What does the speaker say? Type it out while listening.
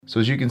So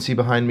as you can see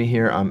behind me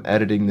here, I'm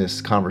editing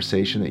this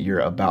conversation that you're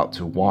about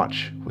to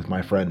watch with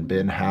my friend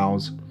Ben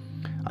Howes.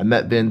 I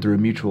met Ben through a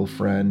mutual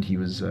friend. He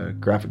was a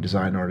graphic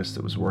design artist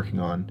that was working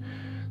on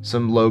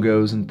some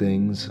logos and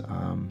things,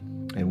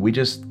 and we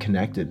just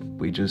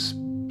connected. We just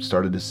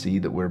started to see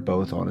that we're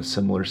both on a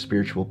similar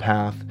spiritual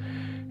path,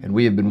 and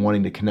we have been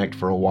wanting to connect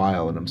for a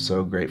while, and I'm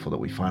so grateful that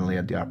we finally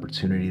had the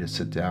opportunity to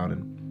sit down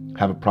and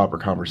have a proper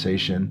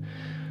conversation.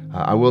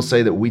 I will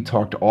say that we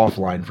talked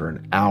offline for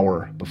an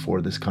hour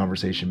before this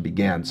conversation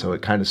began, so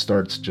it kind of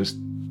starts just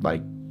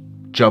like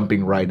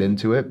jumping right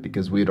into it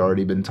because we had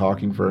already been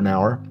talking for an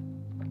hour.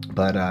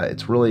 But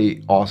it's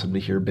really awesome to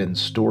hear Ben's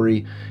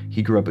story.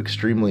 He grew up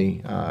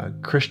extremely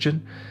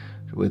Christian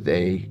with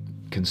a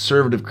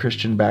conservative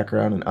Christian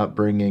background and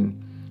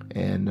upbringing,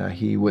 and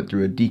he went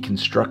through a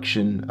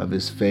deconstruction of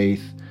his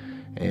faith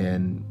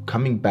and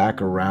coming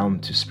back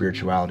around to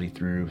spirituality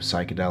through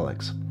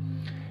psychedelics.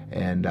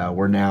 And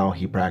where now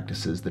he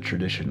practices the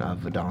tradition of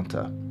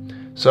Vedanta.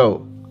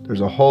 So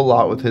there's a whole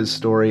lot with his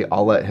story.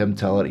 I'll let him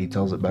tell it. He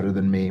tells it better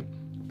than me.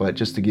 But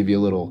just to give you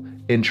a little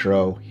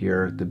intro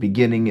here, the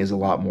beginning is a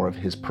lot more of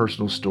his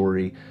personal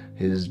story,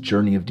 his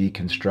journey of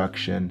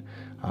deconstruction.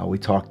 We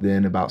talked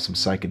then about some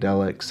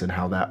psychedelics and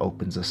how that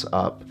opens us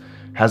up,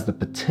 has the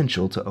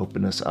potential to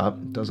open us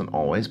up. It doesn't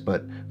always,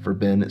 but for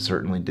Ben it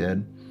certainly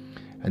did.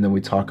 And then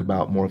we talk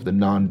about more of the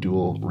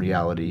non-dual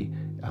reality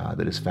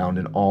that is found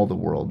in all the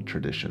world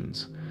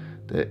traditions,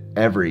 that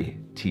every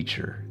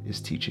teacher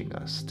is teaching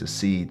us to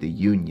see the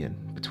union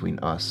between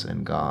us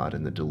and God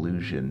and the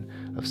delusion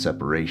of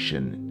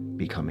separation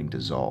becoming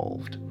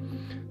dissolved.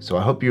 So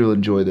I hope you'll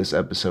enjoy this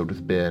episode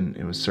with Ben.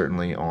 It was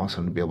certainly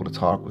awesome to be able to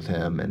talk with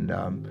him, and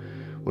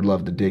would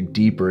love to dig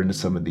deeper into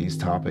some of these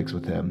topics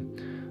with him.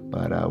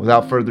 But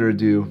without further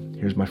ado,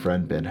 here's my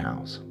friend Ben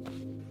Howes.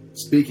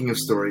 Speaking of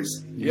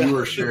stories, you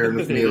were sharing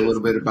with me a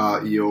little bit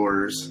about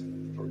yours.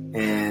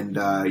 And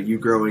you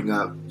growing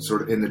up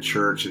sort of in the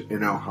church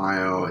in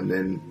Ohio and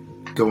then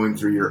going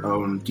through your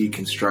own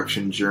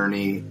deconstruction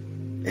journey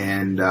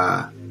and,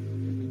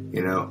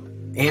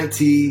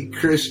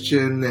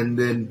 anti-Christian and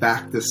then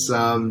back to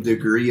some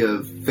degree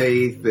of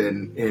faith.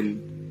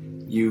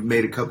 And you've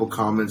made a couple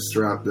comments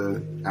throughout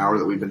the hour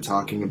that we've been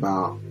talking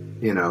about,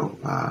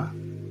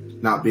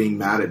 not being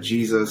mad at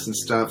Jesus and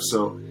stuff.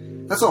 So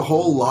that's a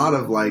whole lot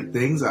of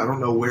things. I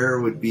don't know where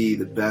would be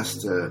the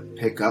best to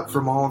pick up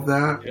from all of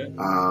that. Yeah.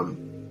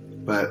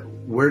 But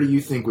where do you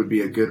think would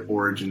be a good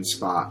origin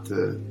spot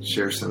to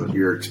share some of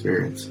your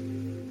experience?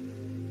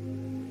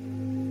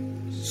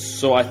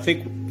 So I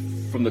think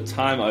from the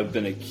time I've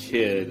been a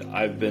kid,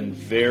 I've been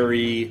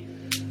very,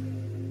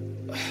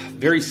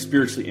 very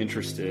spiritually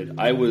interested.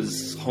 I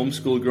was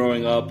homeschooled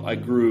growing up. I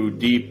grew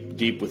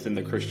deep within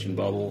the Christian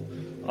bubble.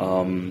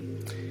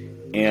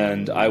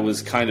 And I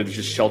was kind of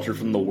just sheltered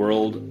from the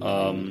world.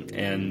 At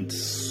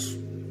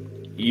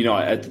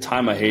the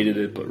time I hated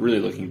it, but really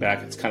looking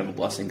back, it's kind of a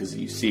blessing because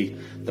you see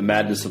the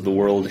madness of the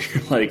world.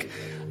 You're like,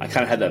 I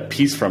kind of had that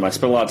peace from it. I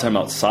spent a lot of time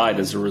outside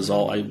as a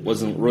result. I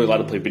wasn't really allowed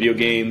to play video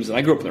games. And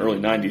I grew up in the early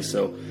 90s,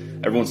 so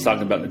everyone's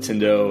talking about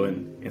Nintendo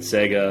and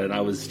Sega. And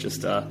I was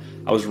just, I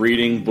was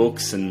reading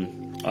books,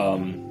 and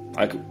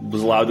I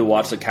was allowed to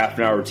watch like half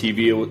an hour of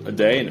TV a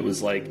day. And it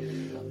was like,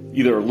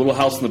 either Little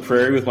House on the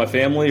Prairie with my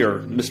family or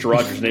Mr.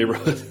 Rogers'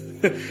 Neighborhood.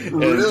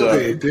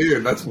 Really?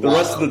 Dude, that's wild. The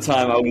rest of the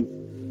time I was...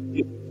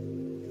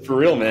 For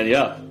real, man,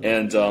 yeah.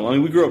 And,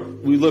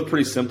 we lived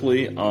pretty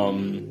simply. So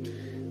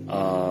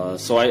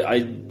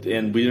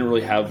and we didn't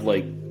really have,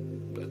 a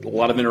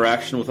lot of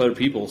interaction with other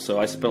people, so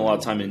I spent a lot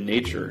of time in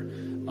nature.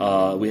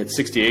 We had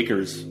 60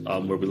 acres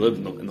where we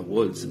lived in the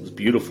woods. It was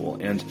beautiful.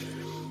 And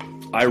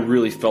I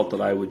really felt that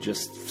I would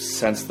just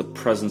sense the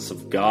presence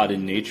of God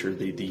in nature,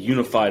 the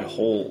unified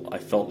whole. I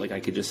felt like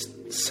I could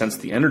just sense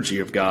the energy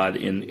of God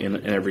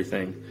in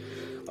everything.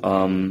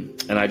 And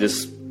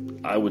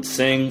I would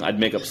sing, I'd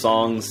make up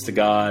songs to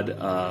God,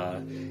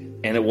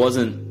 and it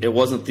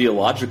wasn't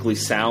theologically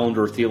sound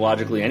or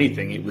theologically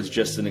anything. It was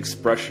just an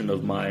expression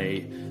of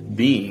my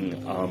being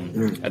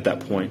at that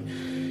point.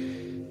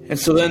 And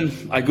so then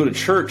I go to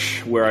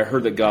church where I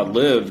heard that God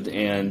lived,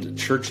 and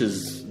church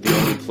is the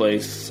only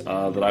place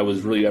that I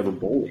was really ever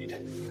bullied.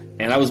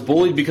 And I was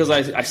bullied because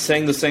I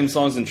sang the same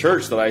songs in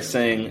church that I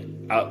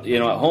sang at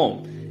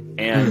home.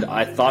 And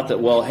I thought that,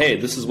 well, hey,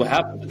 this is what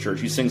happens at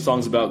church. You sing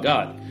songs about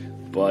God.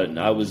 But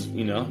I was,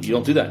 you don't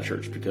do that in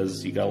church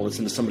because you got to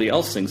listen to somebody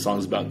else sing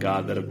songs about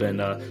God that have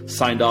been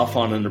signed off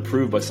on and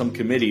approved by some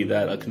committee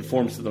that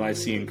conforms to the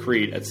Nicene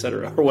Creed,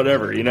 etc., or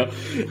whatever, The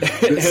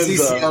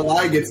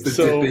CCLI gets to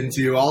dip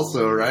into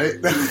also, right?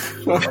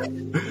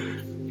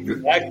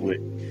 Exactly.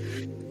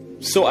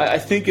 So I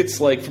think it's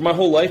for my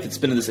whole life, it's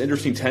been this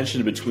interesting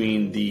tension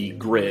between the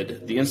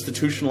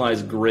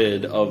institutionalized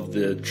grid of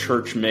the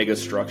church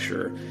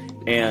megastructure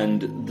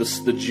and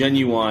the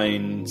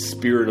genuine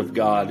spirit of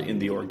God in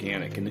the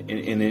organic and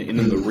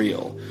in the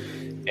real.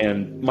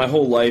 And my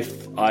whole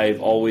life,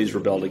 I've always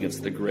rebelled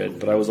against the grid,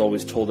 but I was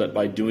always told that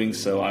by doing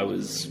so, I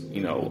was,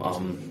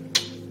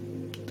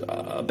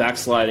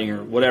 backsliding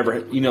or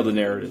whatever. The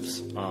narratives.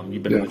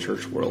 You've been in the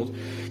church world.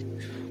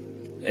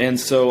 And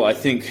so I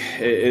think,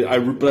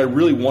 but I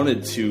really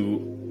wanted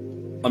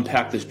to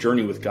unpack this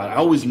journey with God. I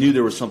always knew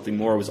there was something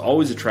more. I was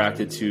always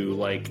attracted to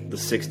like the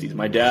 60s.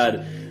 My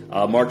dad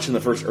marched in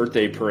the first Earth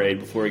Day parade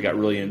before he got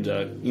really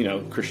into,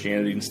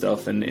 Christianity and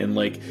stuff. And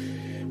like,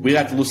 we'd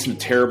have to listen to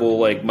terrible,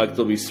 like Mike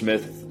W.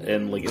 Smith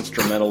and like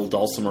instrumental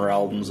dulcimer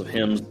albums of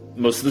hymns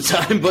most of the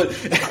time. But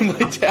my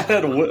dad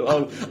had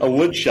a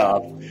wood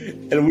shop,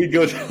 and we'd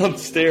go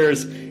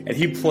downstairs and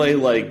he'd play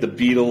like the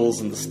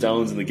Beatles and the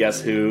Stones and the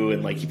Guess Who,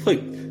 and like he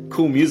played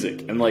cool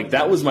music. And like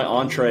that was my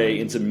entree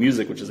into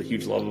music, which is a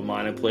huge love of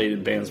mine. I played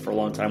in bands for a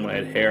long time when I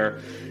had hair,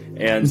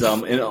 and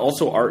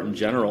also art in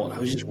general. And I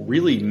was just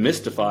really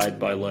mystified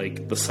by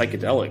like the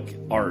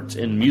psychedelic art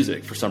and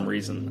music for some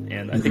reason.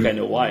 And I think I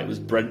know why. It was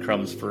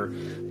breadcrumbs for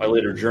my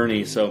later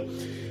journey. So,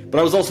 but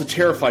I was also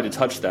terrified to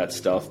touch that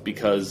stuff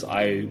because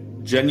I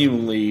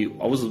really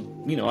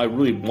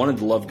wanted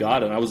to love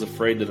God, and I was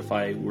afraid that if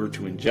I were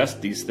to ingest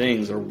these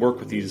things or work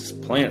with these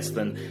plants,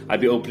 then I'd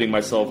be opening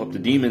myself up to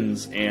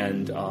demons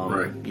and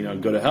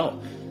go to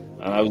hell.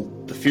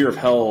 The fear of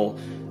hell.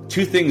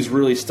 Two things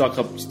really stuck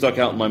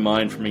out in my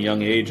mind from a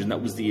young age, and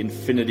that was the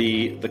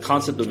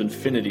concept of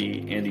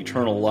infinity and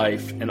eternal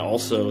life, and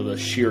also the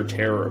sheer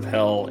terror of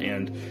hell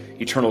and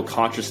eternal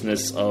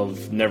consciousness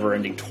of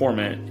never-ending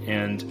torment,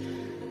 and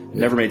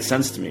never made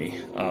sense to me.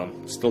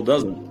 Still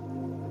doesn't.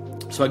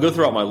 So I go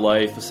throughout my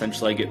life.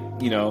 Essentially, I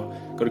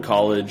go to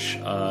college,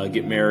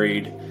 get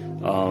married,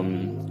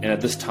 and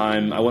at this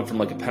time, I went from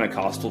like a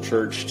Pentecostal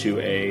church to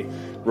a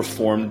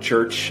Reformed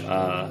church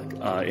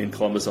in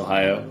Columbus,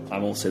 Ohio. I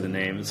won't say the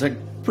name. It's like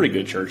a pretty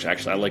good church,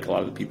 actually. I like a lot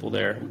of the people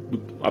there.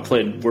 I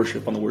played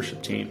worship on the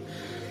worship team.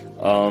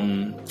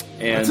 And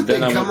it's a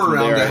then big come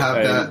around there, to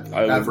have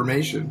that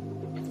affirmation.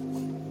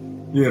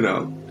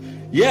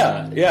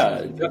 Yeah,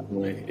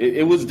 definitely.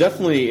 It was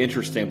definitely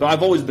interesting, but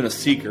I've always been a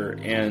seeker,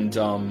 and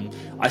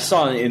I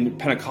saw in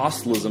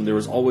Pentecostalism there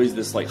was always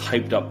this like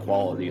hyped up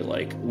quality,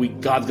 like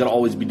God's got to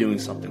always be doing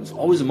something. It's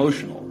always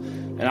emotional,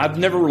 and I've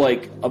never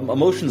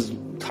emotions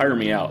tire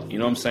me out. You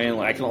know what I'm saying?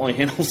 Like I can only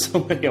handle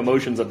so many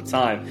emotions at a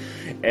time,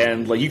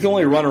 and like you can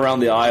only run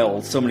around the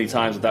aisle so many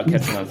times without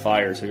catching on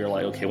fire. So you're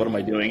like, okay, what am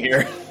I doing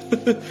here?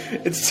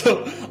 And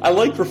so I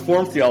like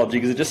Reformed theology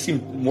because it just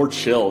seemed more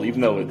chill, even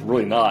though it's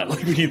really not.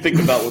 Like when you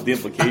think about what the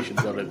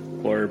implications of it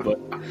were. But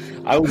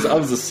I was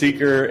a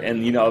seeker,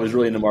 and I was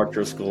really into Mark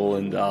Driscoll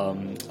and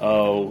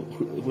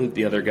who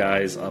the other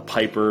guys,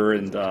 Piper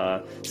and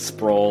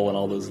Sproul and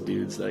all those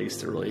dudes that I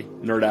used to really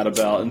nerd out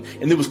about.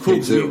 And it was cool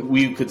because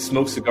we could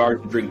smoke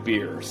cigars and drink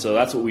beer. So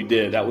that's what we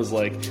did. That was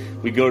like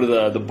we go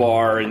to the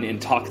bar and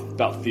talk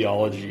about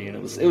theology, and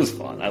it was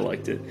fun. I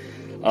liked it.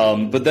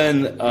 But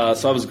then,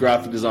 so I was a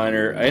graphic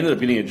designer. I ended up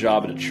getting a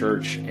job at a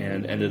church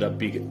and ended up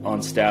being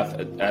on staff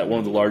at one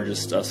of the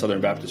largest Southern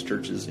Baptist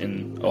churches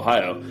in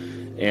Ohio.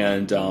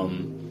 And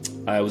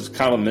I was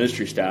kind of on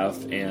ministry staff.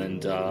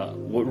 And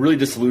what really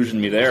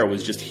disillusioned me there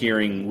was just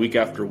hearing week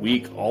after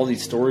week all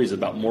these stories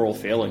about moral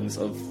failings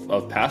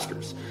of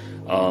pastors.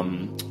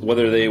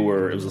 Whether they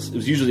were, it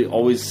was usually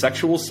always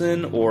sexual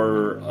sin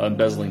or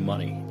embezzling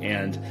money.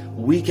 And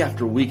week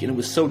after week, and it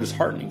was so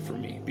disheartening for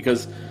me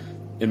because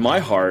in my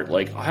heart,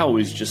 like I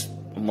always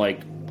I'm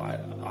like,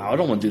 I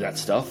don't want to do that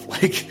stuff.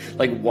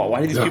 Like why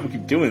do these people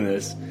keep doing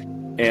this?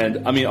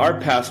 And I mean, our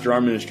pastor,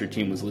 our ministry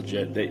team was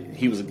legit.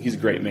 He's a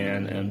great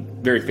man and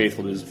very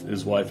faithful to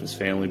his wife, his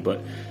family. But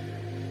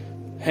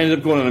I ended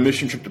up going on a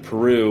mission trip to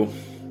Peru,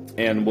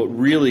 and what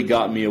really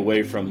got me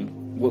away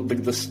from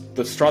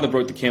the straw that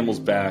broke the camel's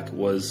back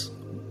was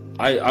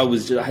I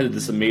had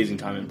this amazing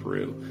time in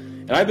Peru,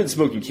 and I've been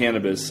smoking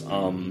cannabis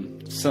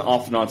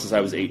off and on since I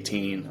was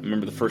 18. I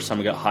remember the first time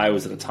I got high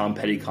was at a Tom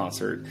Petty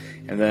concert,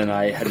 and then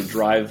I had to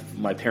drive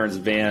my parents'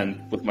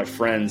 van with my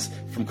friends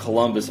from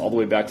Columbus all the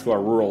way back to our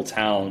rural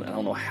town. I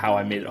don't know how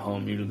I made it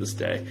home even to this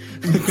day,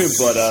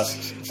 but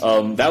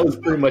that was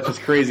pretty much as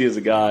crazy as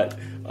it got,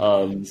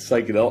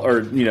 psychedelic or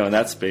in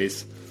that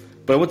space.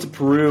 But I went to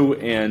Peru,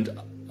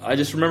 and I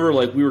just remember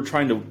like we were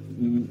trying to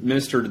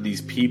minister to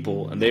these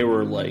people, and they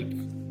were like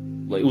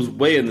it was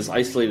way in this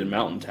isolated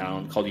mountain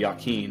town called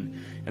Yaquin.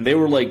 And they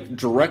were like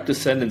direct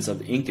descendants of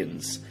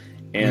Incans.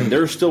 And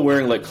they're still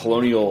wearing like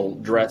colonial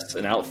dress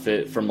and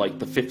outfit from like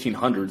the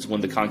 1500s when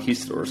the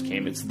conquistadors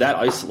came. It's that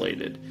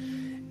isolated.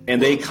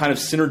 And they kind of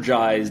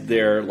synergized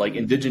their like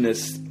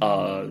indigenous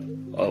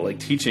like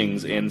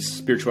teachings and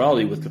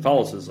spirituality with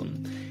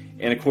Catholicism.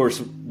 And of course,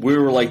 we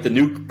were like the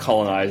new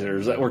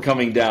colonizers that were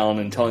coming down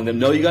and telling them,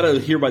 no, you got to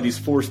adhere by these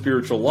 4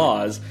 spiritual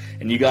laws,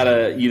 and you got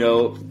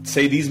to,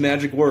 say these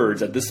magic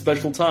words at this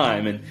special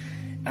time. And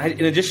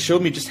it just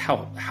showed me just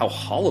how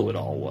hollow it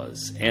all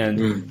was.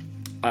 And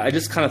I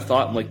just kind of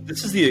thought, like,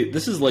 this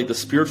is like the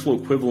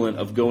spiritual equivalent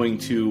of going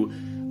to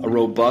a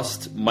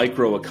robust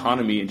micro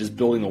economy and just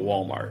building a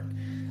Walmart.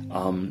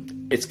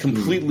 It's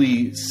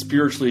completely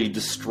spiritually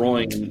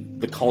destroying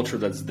the culture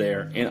that's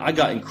there. And I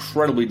got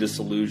incredibly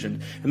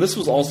disillusioned. And this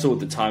was also at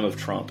the time of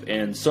Trump.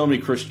 And so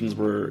many Christians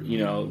were,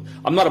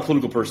 I'm not a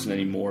political person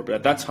anymore, but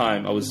at that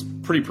time I was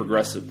pretty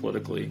progressive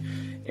politically.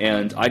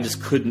 And I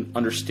just couldn't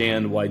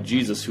understand why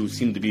Jesus, who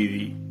seemed to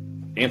be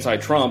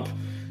anti-Trump,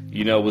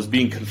 was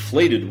being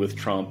conflated with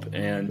Trump,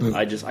 and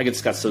I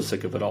just got so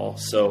sick of it all.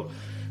 So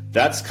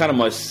that's kind of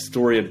my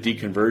story of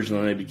deconversion,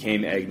 and I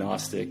became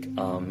agnostic.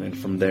 And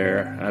from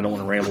there, I don't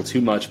want to ramble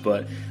too much,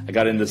 but I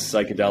got into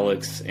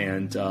psychedelics,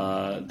 and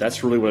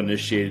that's really what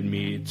initiated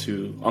me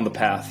on the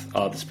path,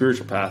 the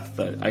spiritual path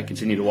that I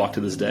continue to walk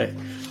to this day.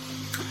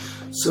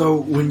 So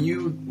when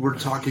you were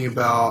talking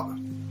about,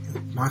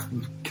 my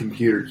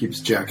computer keeps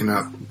jacking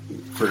up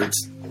for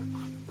its.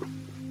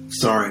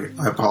 Sorry,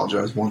 I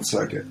apologize. 1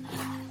 second.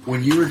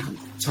 When you were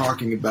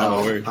talking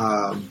about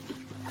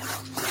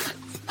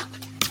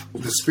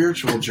the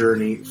spiritual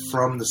journey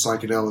from the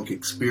psychedelic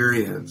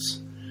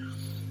experience,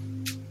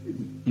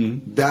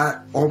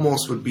 that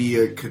almost would be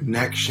a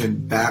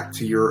connection back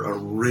to your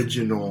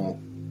original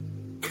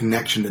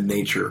connection to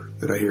nature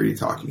that I hear you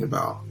talking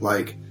about.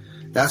 Like,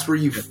 that's where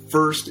you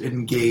first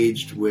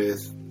engaged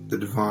with the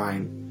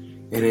divine.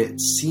 And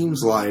it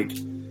seems like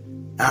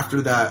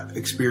after that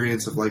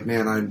experience of like,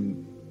 man,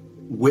 I'm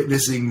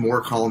witnessing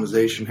more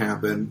colonization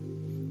happen,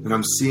 and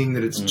I'm seeing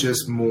that it's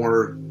just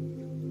more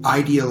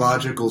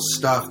ideological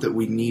stuff that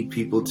we need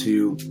people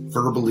to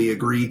verbally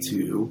agree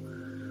to.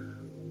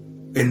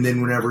 And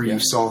then whenever you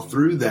saw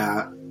through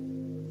that,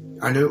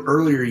 I know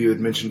earlier you had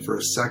mentioned for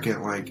a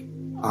second, like,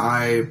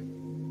 I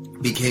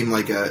became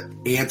like a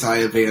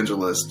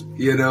anti-evangelist,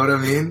 you know what I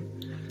mean?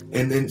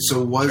 And then,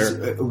 so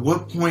at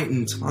what point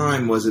in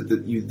time was it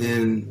that you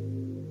then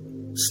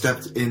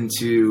stepped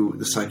into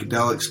the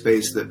psychedelic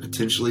space that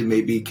potentially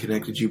maybe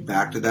connected you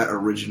back to that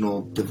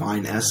original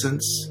divine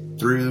essence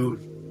through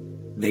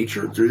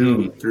nature,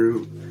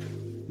 through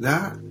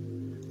that?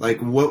 Like,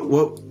 what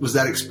was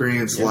that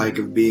experience like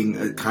of being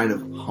a kind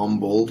of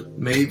humbled,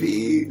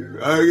 maybe?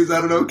 Is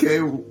that an okay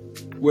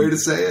way to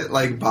say it?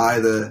 Like, by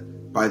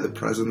the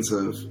presence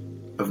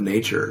of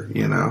nature,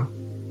 you know?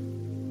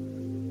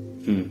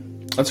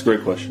 That's a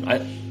great question.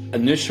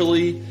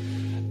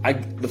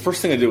 The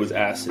first thing I did was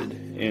acid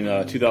in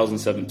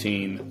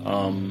 2017.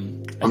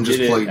 I'm just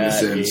plugging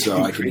this in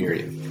so I can hear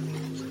you.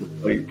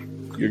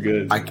 You're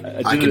good. I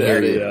can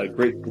hear you.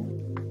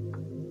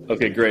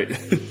 Okay, great.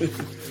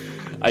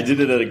 I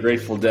did it at a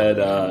Grateful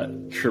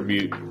Dead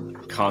tribute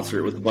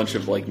concert with a bunch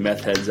of like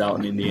meth heads out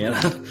in Indiana.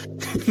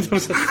 It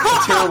was a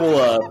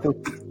terrible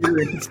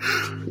experience.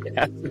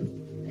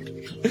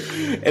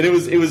 And it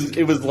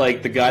was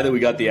like the guy that we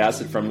got the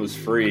acid from was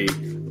free,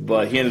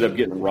 but he ended up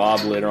getting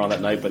robbed later on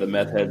that night by the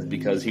meth heads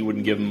because he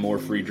wouldn't give him more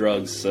free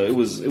drugs. So it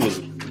was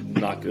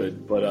not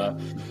good. But that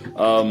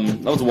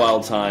was a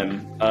wild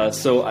time.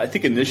 So I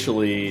think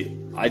initially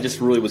I just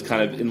really was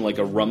kind of in like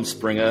a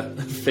Rumspringa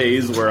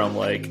phase where I'm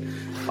like,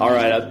 all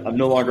right, I'm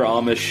no longer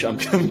Amish. I'm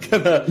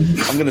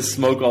gonna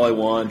smoke all I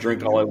want,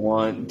 drink all I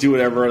want, do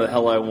whatever the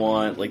hell I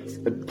want. Like,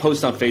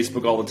 post on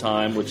Facebook all the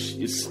time, which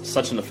is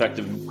such an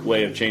effective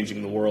way of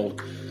changing the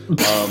world.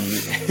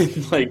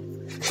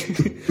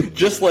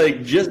 Just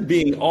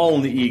being all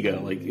in the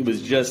ego. Like, it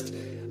was just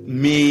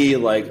me,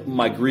 like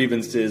my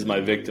grievances,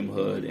 my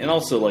victimhood, and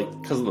also like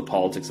because of the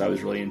politics I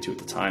was really into at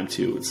the time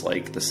too. It's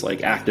like this like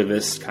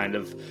activist kind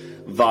of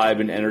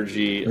vibe and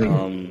energy.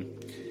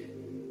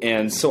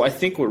 And so I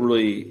think what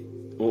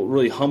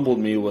really humbled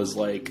me was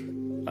like,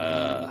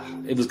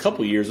 it was a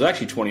couple of years. It was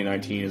actually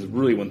 2019 is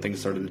really when things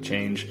started to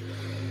change.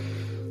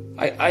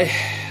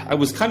 I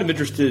was kind of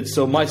interested.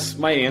 So my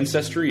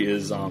ancestry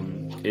is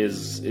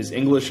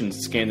English and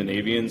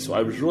Scandinavian. So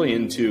I was really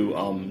into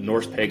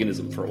Norse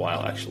paganism for a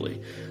while,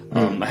 actually.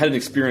 I had an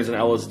experience in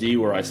LSD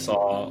where I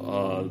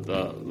saw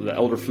the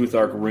Elder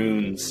Futhark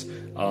runes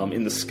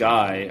in the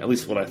sky, at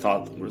least what I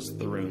thought was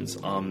the runes,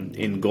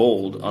 in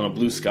gold on a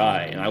blue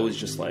sky. And I was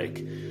just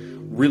like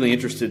really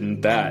interested in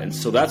that. And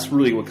so that's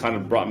really what kind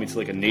of brought me to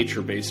like a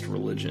nature-based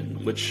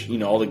religion, which, you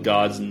know, all the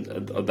gods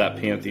of that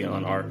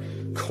pantheon are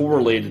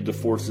correlated to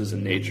forces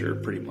in nature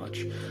pretty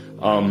much.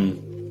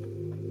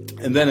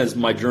 And then as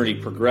my journey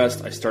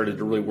progressed, I started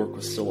to really work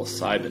with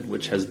psilocybin,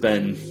 which has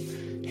been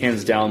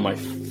hands down my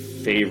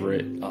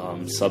favorite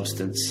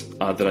substance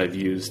that I've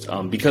used,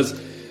 because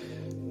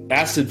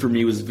acid for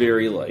me was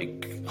very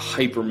like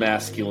hyper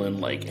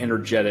masculine, like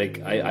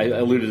energetic. I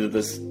alluded to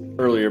this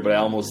earlier, but I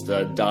almost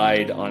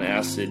died on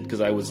acid because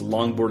I was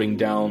longboarding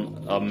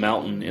down a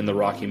mountain in the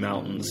Rocky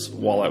Mountains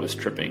while I was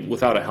tripping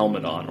without a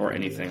helmet on or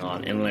anything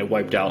on, and then I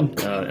wiped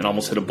out and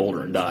almost hit a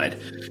boulder and died.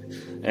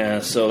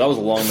 And so that was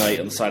a long night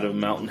on the side of a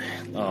mountain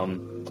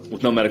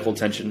with no medical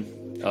attention.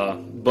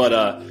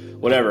 But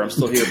whatever, I'm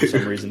still here for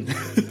some reason.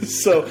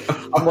 So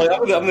I'm like,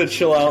 I'm gonna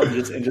chill out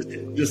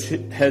and just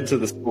head to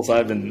the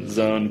psilocybin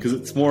zone because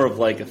it's more of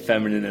like a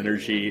feminine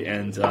energy,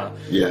 and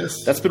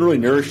yes, that's been really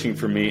nourishing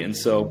for me. And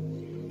so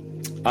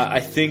I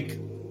think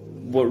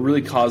what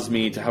really caused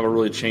me to have a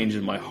really change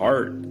in my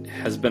heart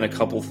has been a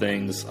couple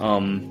things.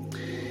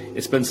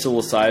 It's been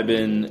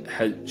psilocybin.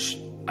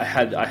 I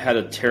had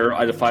a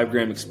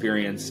 5-gram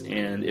experience,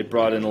 and it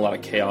brought in a lot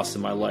of chaos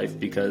in my life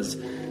because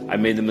I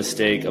made the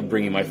mistake of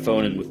bringing my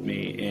phone in with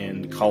me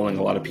and calling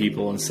a lot of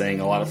people and saying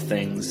a lot of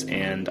things,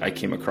 and I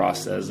came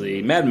across as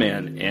a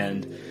madman,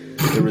 and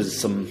there was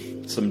some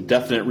some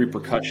definite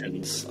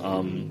repercussions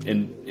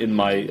in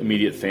my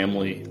immediate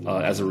family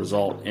as a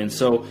result. And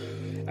so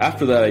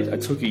after that, I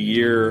took a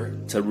year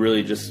to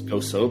really just go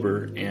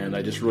sober, and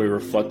I just really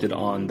reflected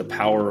on the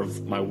power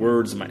of my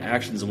words and my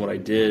actions and what I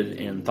did,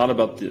 and thought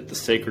about the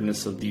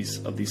sacredness of these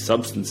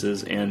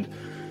substances, and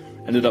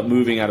ended up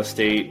moving out of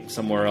state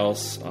somewhere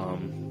else.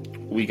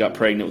 We got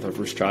pregnant with our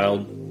first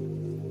child,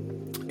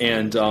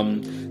 and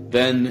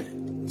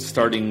then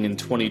starting in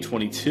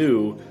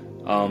 2022,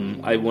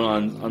 I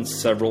went on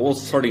several. Well,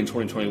 starting in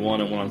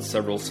 2021, I went on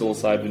several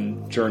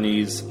psilocybin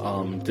journeys.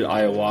 Did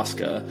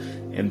ayahuasca.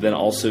 And then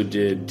also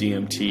did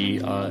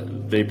DMT,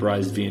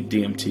 vaporized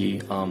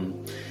DMT,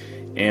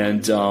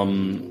 and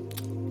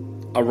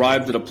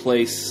arrived at a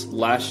place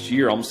last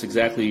year, almost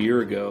exactly a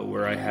year ago,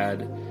 where I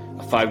had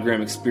a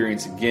 5-gram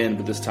experience again,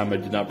 but this time I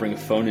did not bring a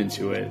phone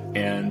into it.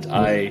 And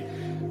I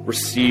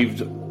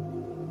received,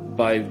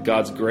 by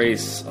God's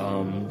grace,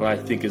 what I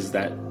think is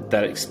that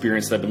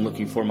experience that I've been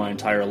looking for my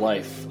entire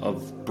life,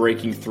 of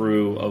breaking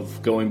through,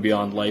 of going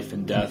beyond life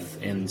and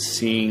death, and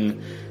seeing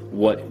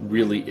what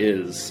really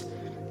is.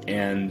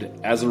 And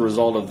as a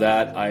result of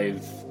that,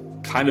 I've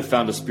kind of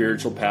found a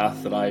spiritual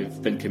path that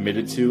I've been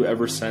committed to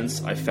ever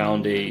since. I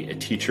found a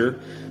teacher,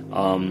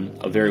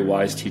 a very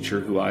wise teacher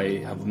who I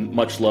have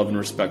much love and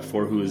respect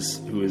for, who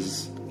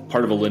is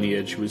part of a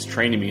lineage, who is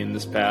training me in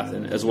this path,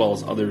 and as well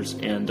as others.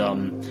 And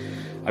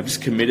I've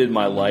just committed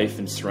my life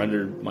and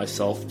surrendered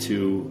myself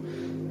to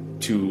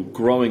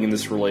growing in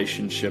this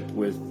relationship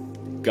with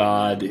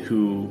God,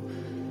 who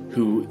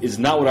is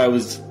not what I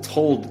was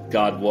told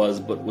God was,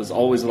 but was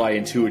always what I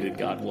intuited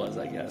God was,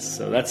 I guess.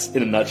 So that's,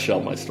 in a nutshell,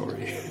 my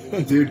story.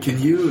 Dude,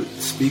 can you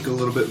speak a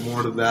little bit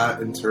more to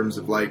that in terms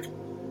of, like,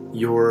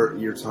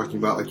 you're talking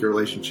about, like, your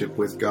relationship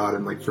with God,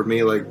 and, like, for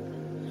me, like,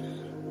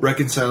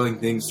 reconciling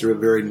things through a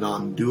very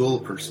non-dual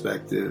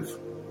perspective.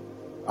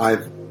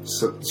 I've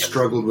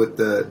struggled with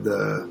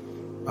the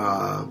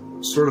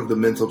sort of the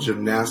mental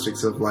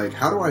gymnastics of, like,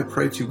 how do I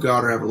pray to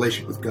God or have a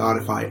relationship with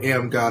God if I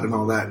am God and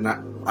all that, and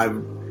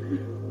I've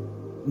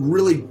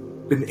really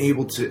been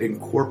able to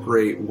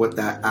incorporate what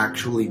that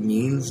actually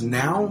means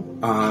now,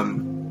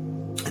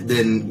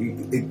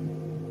 then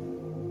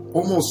it,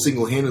 almost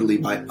single-handedly,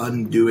 by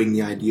undoing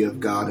the idea of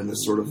God in a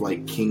sort of,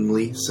 like,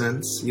 kingly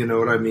sense, you know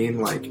what I mean?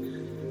 Like,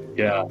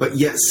 yeah. But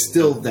yet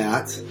still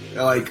that,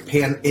 like,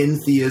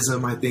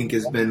 panentheism, I think,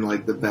 has been,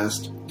 like, the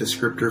best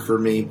descriptor for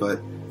me. But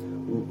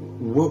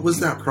what was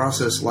that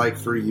process like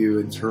for you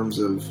in terms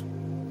of,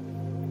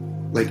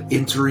 like,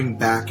 entering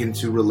back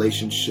into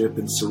relationship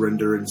and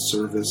surrender and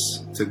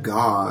service to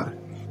God,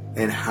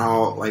 and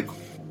how, like,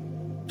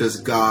 does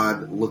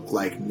God look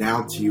like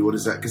now to you? What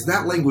is that? Because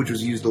that language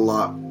was used a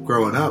lot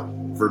growing up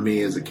for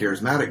me as a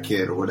charismatic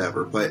kid or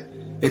whatever, but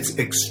it's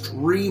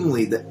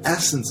extremely, the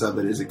essence of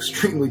it is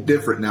extremely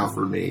different now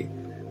for me.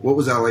 What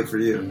was that like for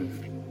you?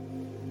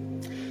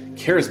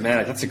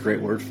 Charismatic, that's a great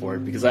word for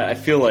it, because I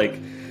feel like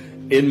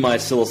in my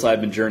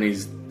psilocybin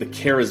journeys, the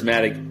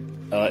charismatic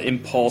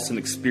impulse and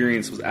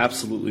experience was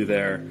absolutely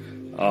there,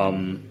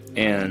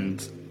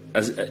 and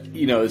as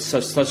you know, it's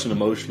such an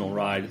emotional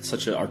ride. It's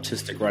such an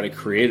artistic ride, a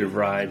creative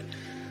ride.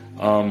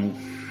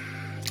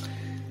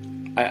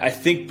 I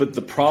think, but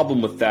the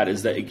problem with that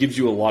is that it gives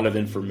you a lot of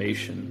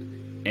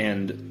information,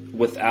 and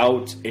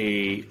without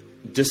a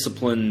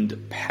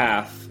disciplined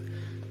path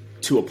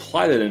to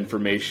apply that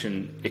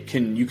information,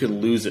 you can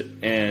lose it,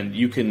 and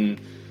you can,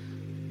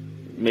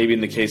 maybe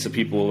in the case of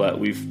people that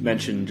we've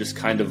mentioned, just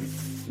kind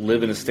of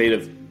live in a state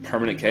of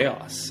permanent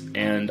chaos.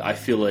 And I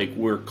feel like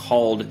we're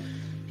called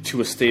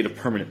to a state of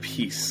permanent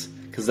peace,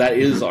 because that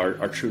is our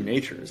true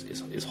nature,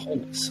 is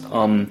wholeness.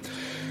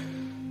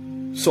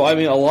 So I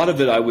mean, a lot of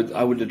it I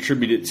would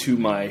attribute it to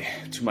my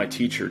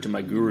teacher, to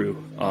my guru,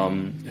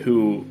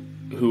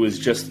 who is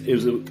just, it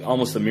was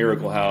almost a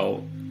miracle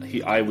how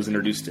I was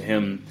introduced to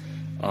him,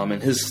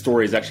 and his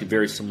story is actually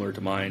very similar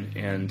to mine.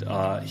 And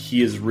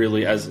he is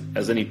really,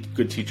 as any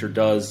good teacher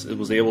does, it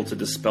was able to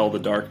dispel the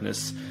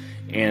darkness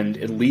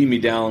and lead me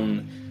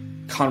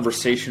down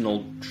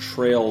conversational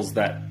trails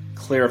that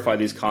clarify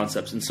these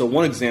concepts. And so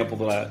one example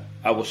that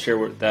I will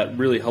share that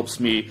really helps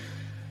me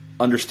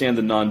understand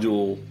the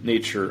non-dual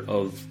nature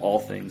of all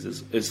things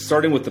is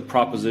starting with the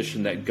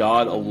proposition that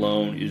God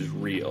alone is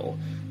real.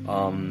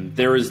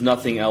 There is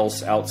nothing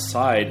else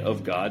outside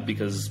of God,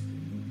 because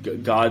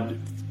God,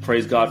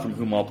 praise God from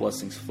whom all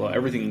blessings flow.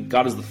 Everything,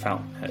 God is the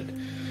fountainhead.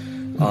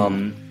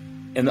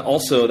 And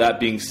also, that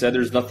being said,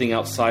 there's nothing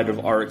outside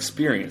of our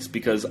experience,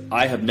 because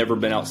I have never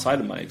been outside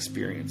of my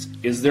experience.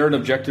 Is there an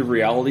objective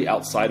reality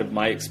outside of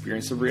my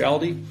experience of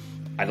reality?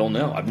 I don't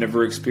know. I've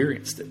never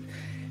experienced it.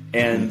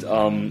 And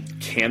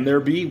can there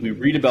be? We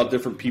read about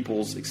different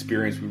people's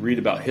experience. We read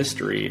about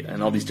history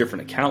and all these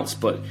different accounts,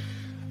 but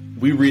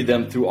we read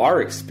them through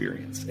our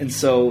experience. And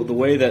so the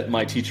way that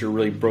my teacher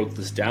really broke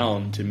this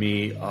down to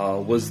me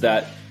was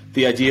that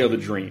the idea of a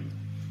dream.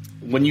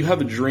 When you have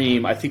a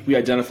dream, I think we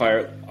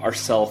identify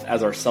ourselves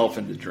as ourself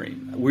in the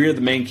dream. We're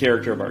the main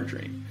character of our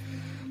dream.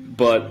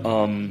 But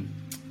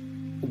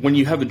when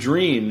you have a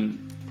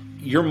dream,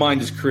 your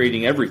mind is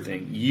creating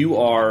everything. You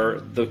are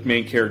the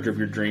main character of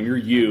your dream. You're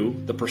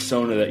you, the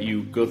persona that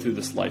you go through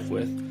this life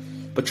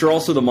with. But you're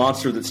also the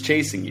monster that's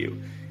chasing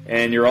you.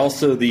 And you're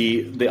also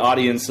the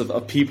audience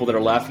of people that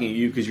are laughing at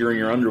you because you're in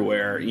your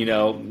underwear,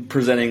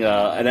 presenting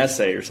an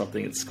essay or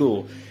something at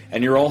school.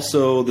 And you're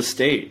also the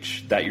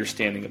stage that you're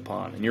standing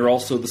upon. And you're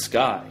also the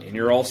sky. And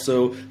you're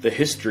also the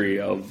history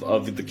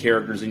of the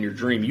characters in your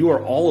dream. You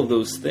are all of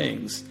those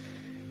things,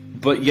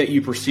 but yet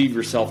you perceive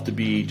yourself to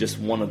be just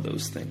one of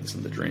those things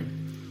in the dream.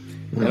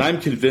 Mm-hmm. And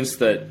I'm convinced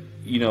that,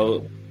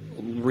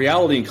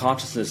 reality and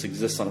consciousness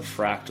exists on a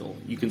fractal.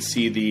 You can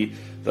see the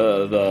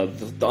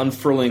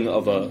unfurling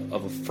of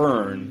a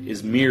fern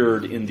is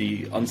mirrored in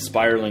the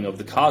unspiraling of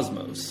the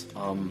cosmos.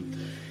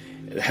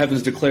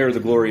 Heavens declare the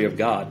glory of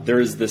God.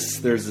 There's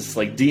this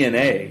like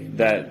DNA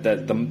that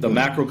the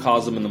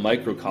macrocosm and the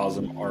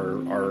microcosm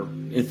are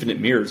infinite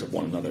mirrors of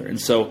one another.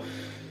 And so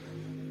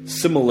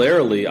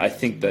similarly, I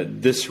think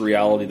that this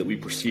reality that we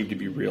perceive to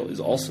be real is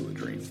also a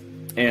dream.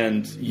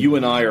 And you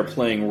and I are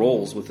playing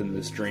roles within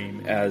this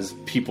dream as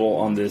people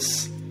on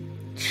this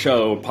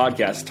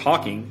podcast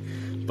talking,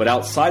 but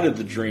outside of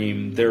the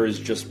dream, there is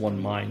just one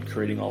mind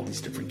creating all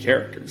these different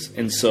characters.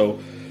 And so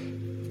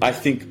I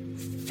think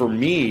for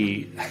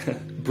me,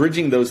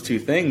 bridging those two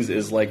things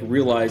is like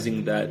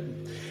realizing that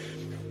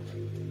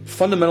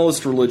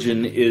fundamentalist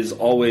religion is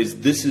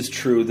always, this is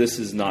true, this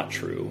is not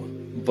true.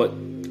 But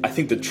I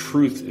think the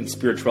truth in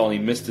spirituality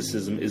and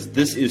mysticism is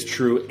this is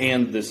true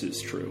and this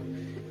is true.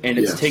 And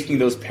it's taking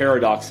those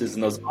paradoxes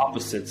and those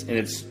opposites and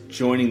it's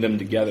joining them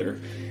together.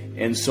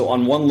 And so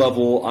on one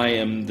level, I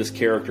am this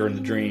character in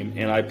the dream,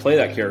 and I play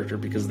that character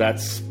because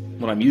that's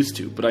what I'm used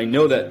to. But I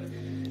know that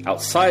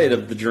outside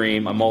of the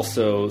dream, I'm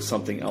also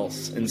something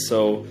else. And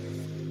so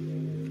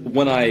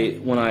when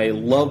I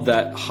love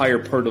that higher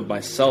part of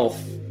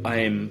myself,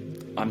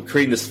 I'm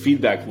creating this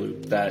feedback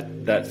loop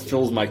that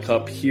fills my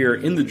cup here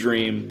in the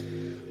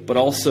dream, but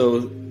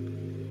also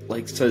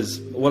like says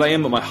what I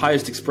am at my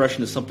highest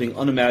expression is something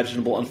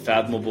unimaginable,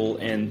 unfathomable,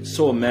 and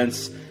so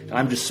immense. And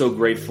I'm just so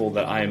grateful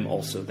that I am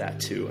also that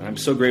too. And I'm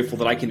so grateful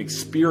that I can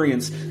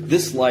experience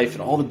this life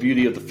and all the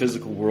beauty of the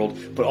physical world,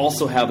 but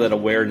also have that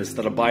awareness,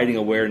 that abiding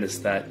awareness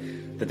that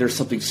there's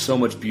something so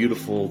much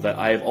beautiful that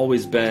I have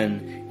always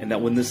been, and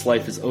that when this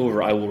life is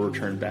over, I will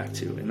return back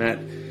to. And that,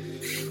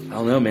 I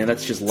don't know, man,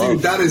 that's just love.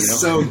 Dude, that is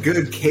so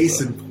good.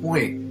 Case in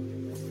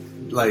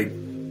point. Like,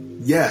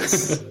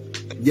 yes.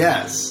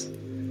 Yes.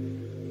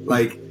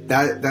 Like,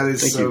 that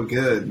is Thank so you.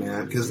 Good,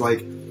 man. Because,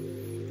 like,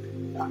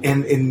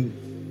 and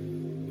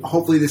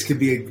hopefully this could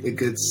be a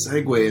good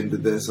segue into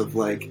this of,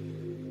 like,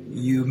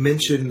 you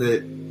mentioned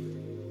that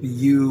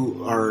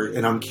you are,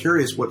 and I'm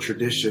curious what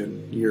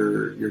tradition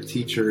your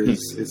teacher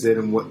is in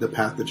and what the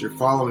path that you're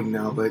following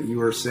now, but you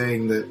were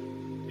saying that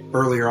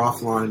earlier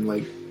offline,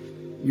 like,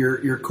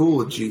 you're cool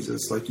with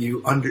Jesus. Like,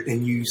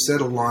 and you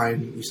said a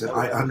line, you said,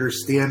 I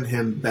understand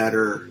him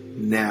better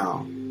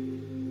now.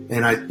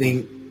 And I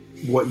think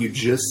what you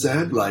just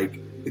said, like,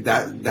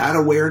 that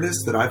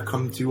awareness that I've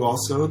come to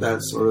also,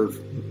 that sort of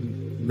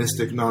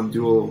mystic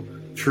non-dual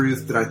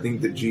truth that I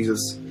think that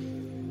Jesus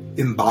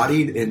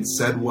embodied and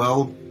said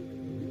well,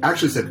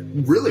 actually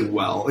said really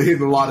well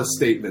in a lot of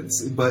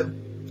statements, but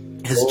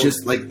has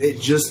just like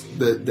it just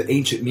the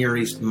ancient Near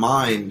East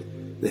mind,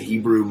 the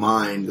Hebrew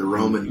mind, the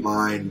Roman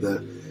mind,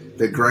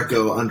 the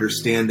Greco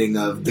understanding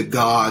of the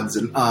gods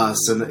and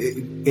us, and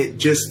it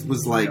just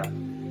was like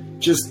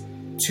just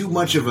too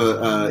much of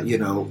a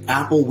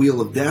apple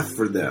wheel of death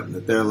for them,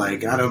 that they're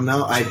like, I don't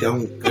know, I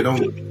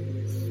don't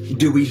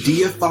do we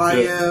deify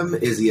him?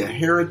 Is he a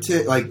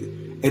heretic? Like,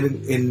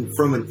 and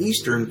from an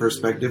Eastern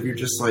perspective, you're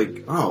just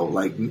like, oh,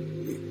 like,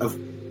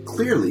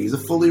 clearly he's a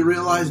fully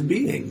realized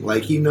being.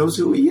 Like, he knows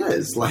who he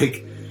is.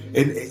 Like,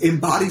 and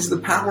embodies the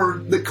power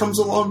that comes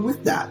along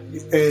with that.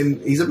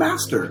 And he's a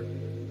master.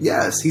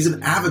 Yes, he's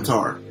an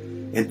avatar.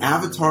 And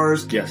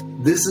avatars,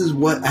 this is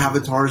what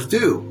avatars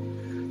do.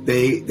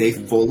 They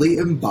fully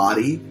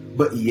embody,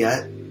 but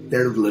yet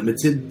they're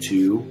limited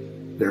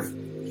to their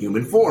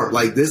human form.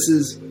 Like, this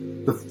is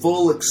the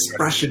full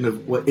expression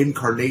of what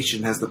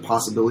incarnation has the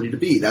possibility to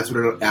be. That's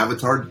what an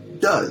avatar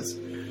does.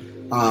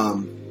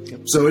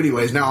 So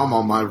anyways, now I'm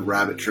on my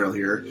rabbit trail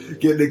here,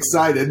 getting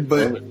excited.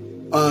 But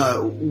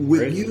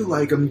with you,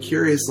 like, I'm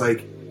curious,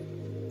 like,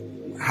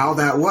 how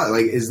that was.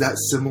 Like, is that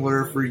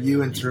similar for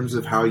you in terms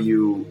of how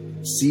you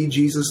see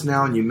Jesus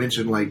now? And you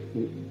mentioned, like,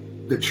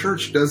 the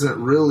church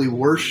doesn't really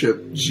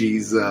worship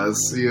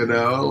Jesus,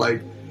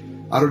 Like,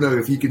 I don't know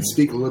if you can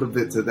speak a little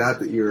bit to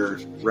that you're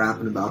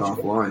rapping about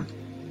offline.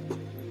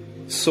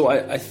 So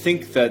I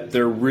think that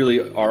there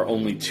really are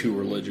only two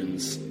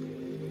religions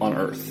on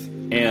earth.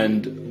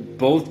 And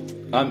both,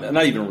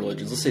 not even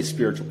religions, let's say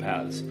spiritual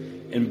paths.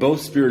 And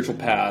both spiritual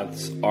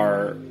paths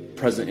are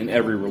present in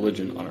every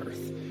religion on earth.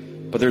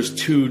 But there's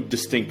two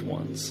distinct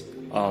ones.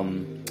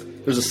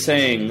 There's a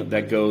saying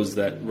that goes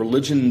that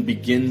religion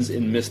begins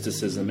in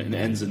mysticism and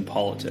ends in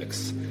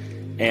politics.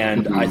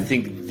 And I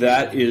think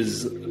that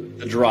is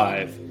the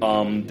drive.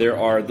 There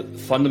are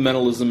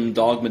fundamentalism,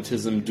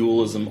 dogmatism,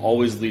 dualism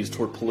always leads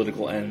toward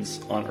political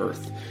ends on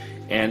earth.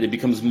 and it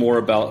becomes more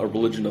about a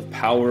religion of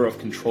power, of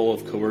control,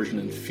 of coercion,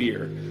 and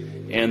fear.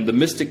 And the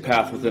mystic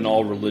path within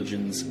all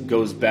religions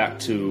goes back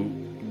to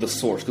the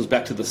source, goes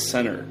back to the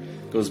center,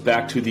 goes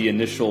back to the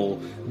initial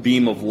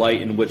beam of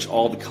light in which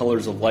all the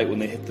colors of light, when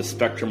they hit the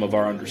spectrum of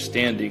our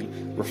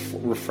understanding,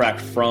 refract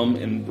from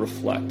and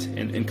reflect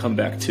and come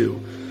back to.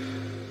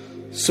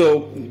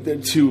 So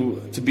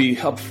to be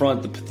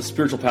upfront, the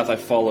spiritual path I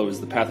follow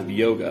is the path of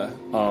yoga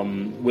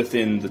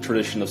within the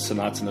tradition of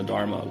Sanatana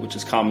Dharma, which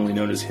is commonly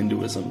known as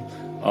Hinduism.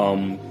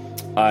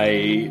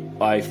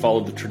 I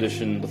follow the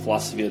tradition, the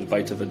philosophy of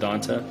Advaita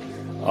Vedanta,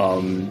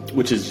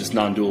 which is just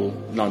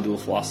non-dual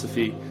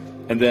philosophy.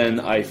 And then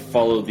I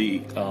follow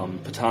the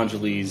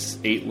Patanjali's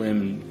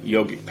 8-limb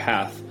yogic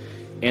path.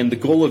 And the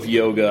goal of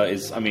yoga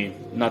is,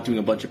 not doing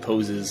a bunch of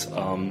poses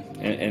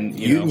and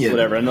you know,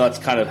 whatever. I know that's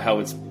kind of how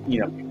it's,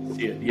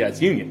 see it. Yeah,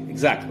 it's union,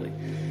 exactly.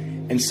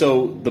 And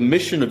so the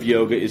mission of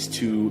yoga is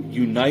to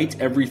unite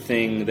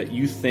everything that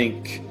you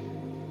think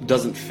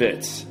doesn't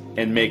fit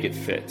and make it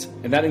fit.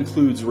 And that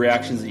includes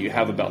reactions that you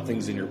have about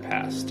things in your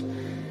past.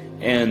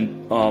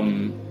 And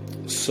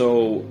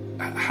so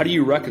how do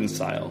you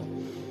reconcile?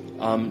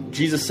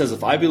 Jesus says,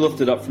 if I be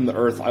lifted up from the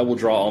earth, I will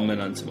draw all men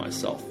unto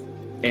myself.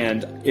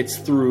 And it's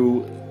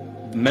through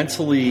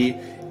mentally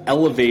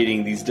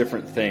elevating these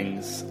different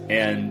things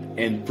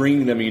and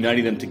bringing them,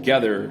 uniting them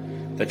together,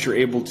 that you're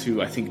able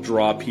to, I think,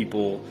 draw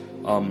people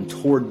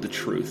toward the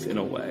truth in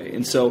a way.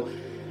 And so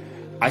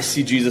I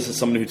see Jesus as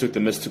someone who took the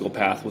mystical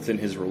path within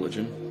his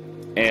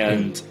religion.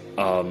 And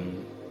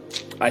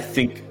I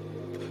think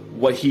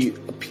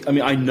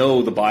I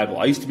know the Bible.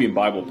 I used to be in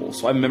Bible bowls,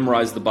 so I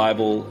memorized the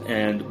Bible,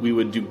 and we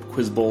would do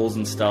quiz bowls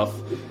and stuff.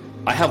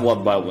 I have a lot of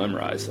the Bible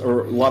memorized,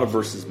 or a lot of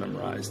verses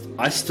memorized.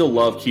 I still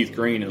love Keith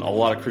Green and a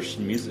lot of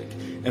Christian music.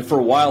 And for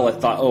a while I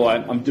thought,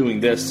 I'm doing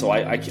this, so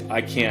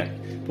I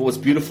can't. But what's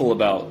beautiful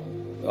about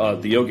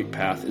the yogic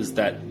path is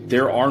that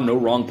there are no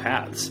wrong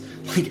paths.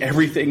 Like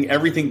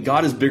everything,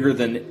 God is bigger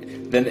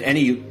than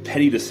any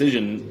petty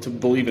decision to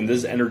believe in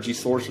this energy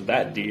source or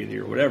that deity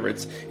or whatever.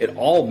 It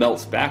all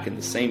melts back in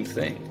the same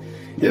thing.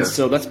 Yeah. And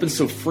so that's been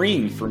so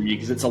freeing for me,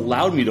 because it's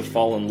allowed me to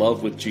fall in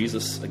love with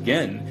Jesus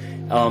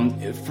again,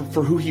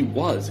 for who he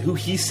was, who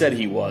he said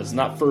he was,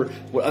 not for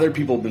what other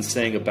people have been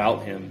saying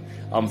about him,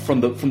 from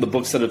the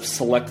books that have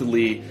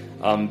selectively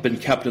been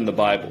kept in the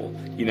Bible.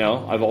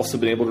 I've also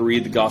been able to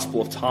read the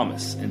Gospel of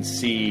Thomas and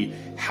see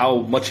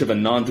how much of a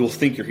non-dual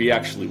thinker he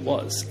actually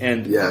was.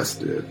 And yes,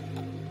 dude.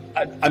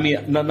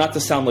 Not to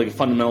sound like a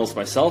fundamentalist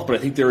myself, but I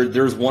think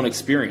there's one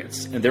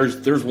experience, and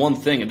there's one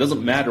thing. It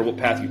doesn't matter what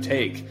path you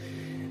take.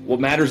 What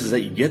matters is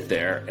that you get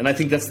there, and I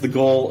think that's the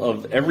goal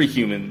of every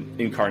human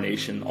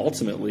incarnation.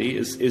 Ultimately,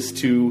 is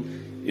to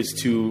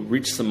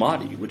reach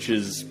samadhi, which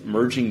is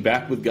merging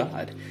back with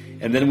God.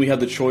 And then we have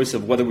the choice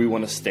of whether we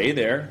want to stay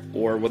there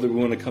or whether we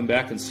want to come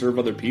back and serve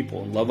other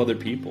people and love other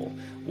people,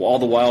 all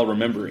the while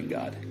remembering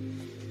God.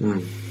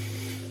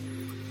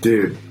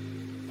 Dude,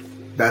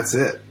 that's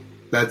it.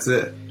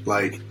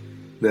 Like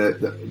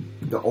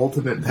the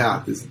ultimate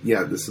path is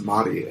the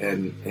samadhi,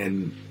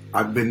 and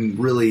I've been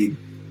really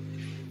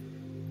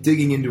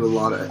digging into a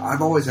lot of.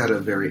 I've always had a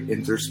very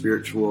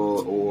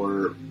interspiritual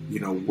or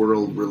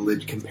world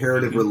religion,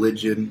 comparative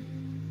religion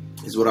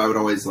is what I would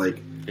always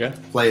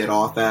play it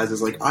off as.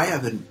 Is like I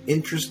have an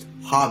interest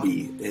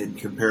hobby in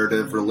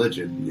comparative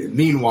religion.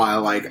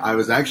 Meanwhile, I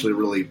was actually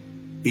really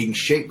being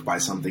shaped by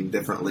something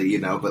differently,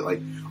 but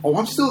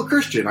I'm still a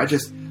Christian.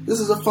 This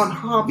is a fun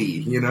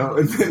hobby,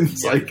 and then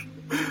it's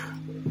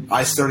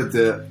I started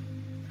to,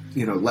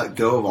 let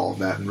go of all of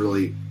that and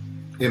really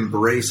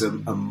embrace a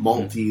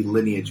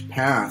multi-lineage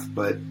path.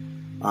 But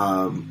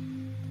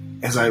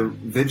as I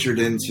ventured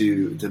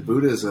into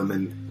Buddhism,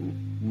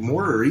 and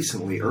more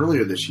recently,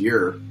 earlier this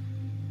year,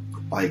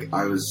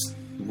 I was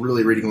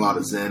really reading a lot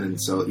of Zen,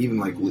 and so even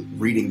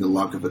reading the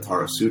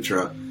Lankavatara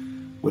Sutra,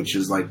 which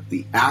is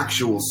the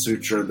actual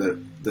sutra that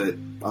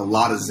a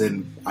lot of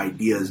Zen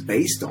idea is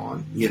based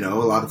on. A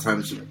lot of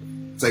times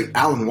it's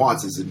Alan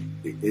Watts is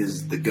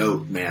the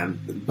GOAT, man.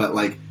 But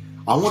I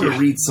want to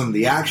read some of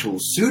the actual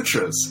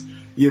sutras,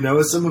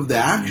 some of the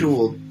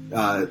actual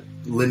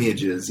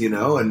lineages,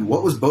 and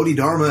what was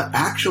Bodhidharma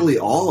actually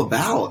all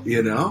about,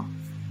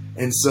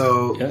 And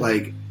so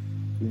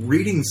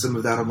reading some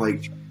of that,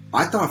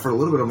 I thought for a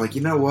little bit,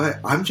 you know what?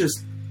 I'm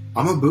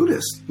a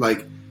Buddhist.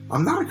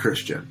 I'm not a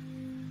Christian.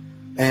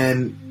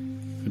 And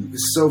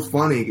it's so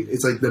funny.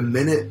 It's the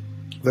minute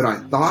that I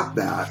thought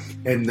that,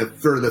 and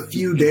for the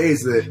few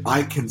days that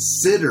I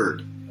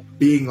considered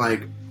being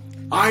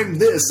I'm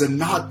this and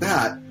not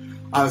that,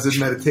 I was in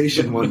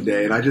meditation one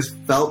day, and I just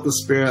felt the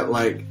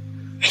Spirit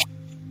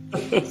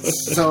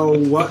so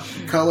what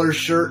color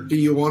shirt do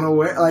you want to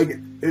wear?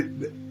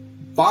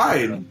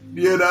 Fine,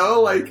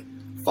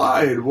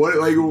 fine. What,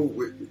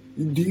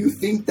 do you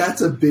think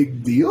that's a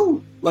big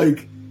deal? To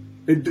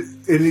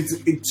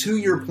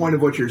your point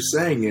of what you're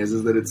saying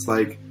is that it's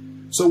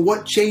so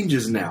what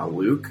changes now,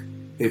 Luke,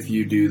 if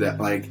you do that?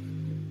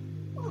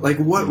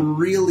 What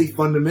really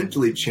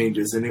fundamentally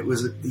changes? And it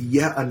was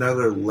yet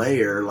another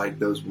layer,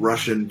 those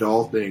Russian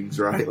doll things,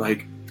 right?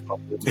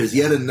 is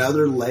yet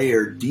another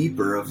layer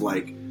deeper of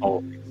like,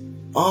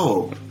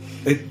 oh,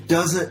 it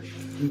doesn't,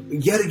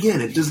 yet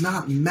again, it does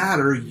not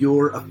matter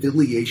your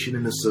affiliation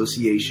and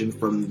association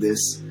from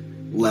this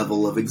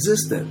level of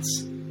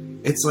existence.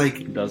 It's like,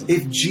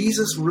 if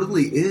Jesus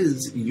really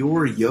is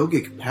your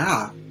yogic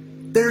path,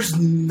 there's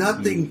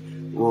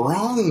nothing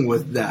wrong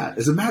with that.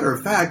 As a matter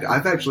of fact,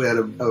 I've actually had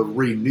a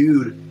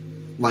renewed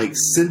like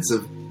sense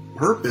of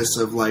purpose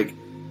of like,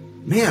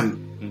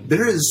 man,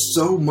 there is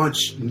so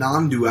much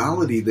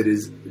non-duality that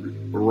is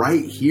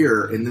right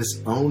here in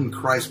this own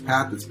Christ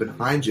path that's been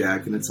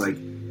hijacked. And it's like,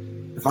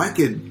 if I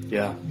could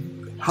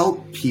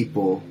help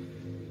people,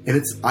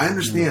 and I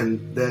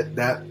understand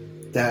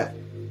that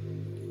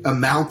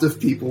amount of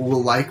people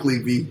will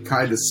likely be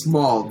kind of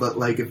small, but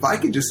like if I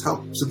could just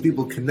help some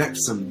people connect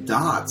some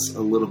dots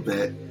a little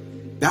bit,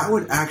 that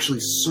would actually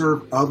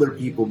serve other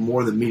people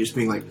more than me just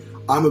being like,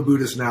 I'm a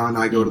Buddhist now and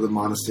I go to the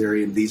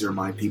monastery and these are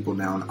my people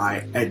now and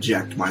I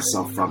eject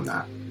myself from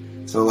that.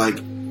 So like,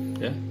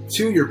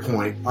 to your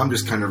point, I'm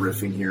just kind of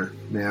riffing here,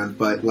 man,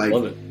 but like,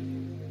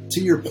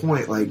 to your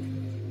point, like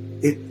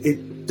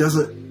it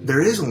doesn't,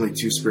 there is only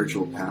two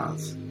spiritual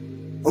paths.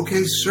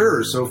 Okay,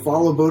 sure. So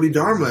follow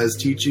Bodhidharma's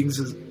teachings.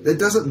 That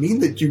doesn't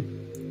mean that you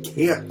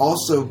can't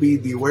also be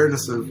the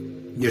awareness of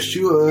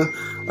Yeshua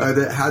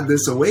that had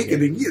this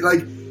awakening.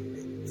 Like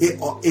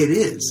it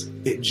is.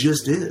 It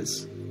just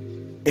is.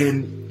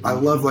 And I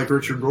love, like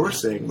Richard Rohr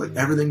saying, like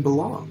everything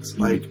belongs.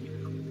 Like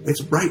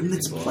it's right in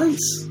its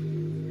place.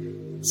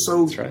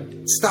 So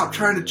stop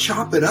trying to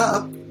chop it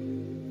up.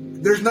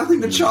 There's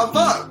nothing to chop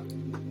up.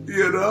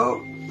 You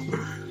know.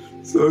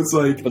 So it's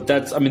like. But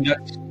that's. I mean,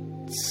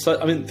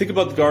 think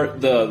about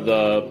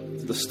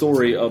the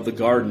story of the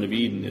Garden of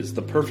Eden is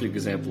the perfect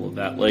example of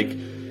that. Like,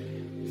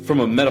 from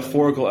a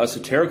metaphorical,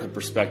 esoterical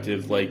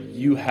perspective, like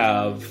you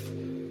have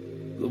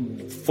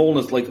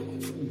fullness, like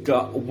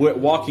God,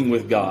 walking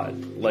with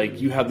God. Like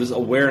you have this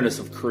awareness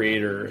of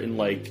Creator,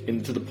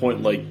 and to the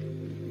point like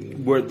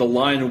where the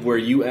line of where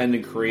you end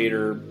and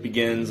Creator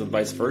begins, and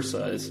vice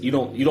versa. Is you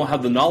don't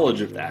have the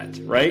knowledge of that,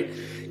 right?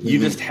 You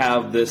just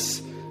have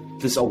this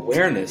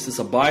awareness, this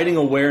abiding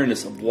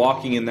awareness of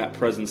walking in that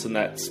presence, in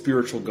that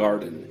spiritual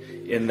garden,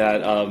 in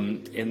that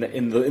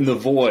in the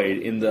void,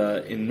 in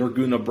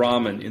Nirguna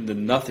Brahman, in the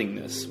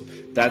nothingness.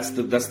 That's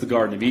the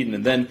Garden of Eden.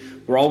 And then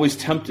we're always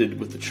tempted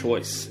with the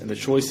choice, and the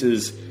choice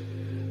is: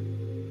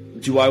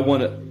 do I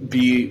want to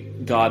be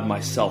God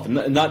myself, and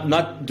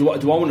not do I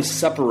want to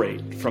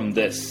separate from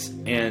this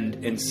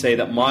and say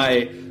that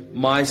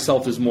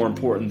myself is more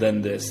important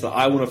than this, that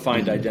I want to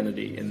find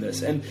identity in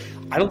this. And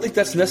I don't think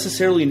that's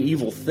necessarily an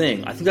evil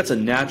thing. I think that's a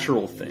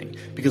natural thing,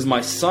 because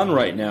my son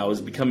right now is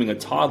becoming a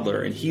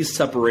toddler, and he's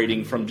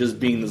separating from just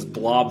being this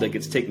blob that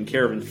gets taken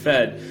care of and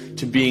fed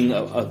to being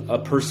a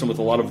person with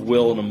a lot of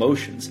will and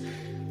emotions.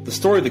 The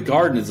story of the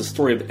garden is the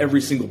story of every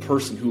single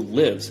person who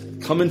lives,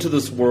 come into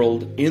this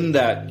world in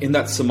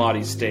that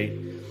samadhi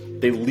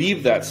state. They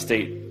leave that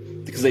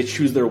state because they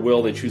choose their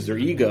will, they choose their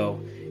ego.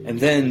 And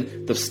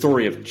then the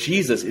story of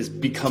Jesus is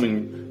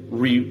becoming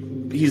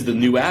he's the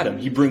new Adam.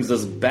 He brings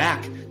us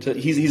back to,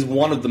 he's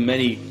one of the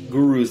many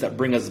gurus that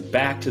bring us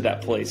back to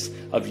that place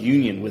of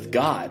union with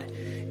God.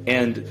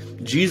 And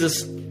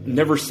Jesus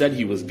never said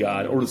he was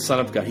God or the Son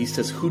of God. He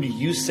says, "Who do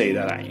you say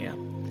that I am?"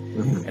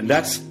 Mm-hmm. And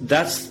that's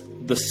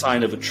the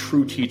sign of a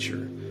true teacher,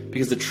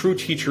 because the true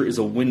teacher is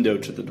a window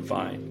to the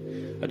divine.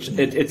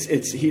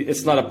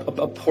 It's not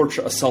a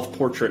portrait, a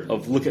self-portrait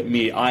of "look at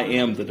me, I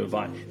am the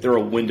divine." They're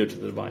a window to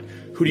the divine.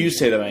 Who do you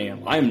say that I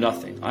am? I am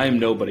nothing. I am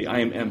nobody. I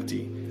am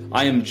empty.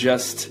 I am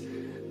just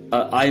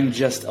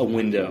a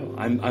window.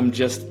 I'm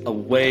just a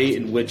way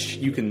in which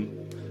you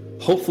can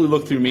hopefully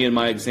look through me and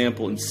my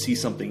example and see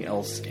something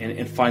else,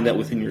 and find that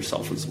within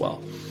yourself as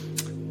well.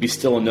 Be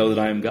still and know that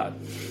I am God.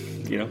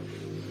 You know?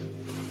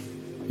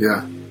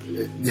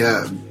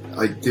 Yeah.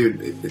 Like,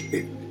 dude.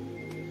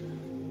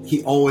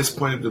 He always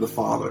pointed to the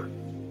Father,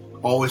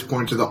 always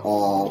pointed to the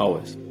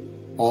All,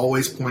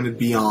 always pointed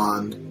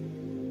beyond,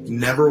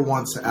 never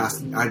once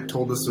asked. I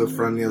told this to a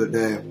friend the other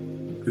day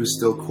who's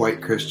still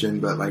quite Christian,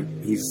 but like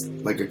he's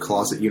like a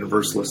closet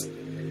universalist,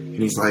 and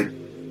he's like,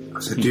 I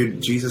said,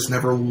 dude, Jesus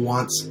never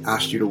once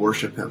asked you to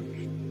worship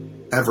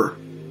him, ever.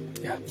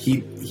 Yeah.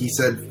 He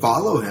said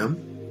follow him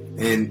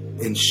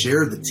and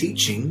share the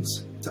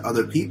teachings to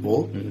other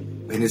people,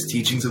 and his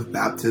teachings of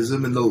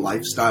baptism and the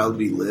lifestyle that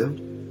he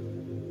lived,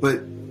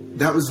 but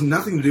that was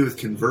nothing to do with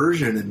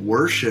conversion and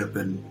worship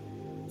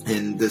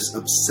and this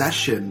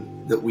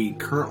obsession that we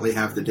currently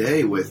have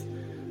today with,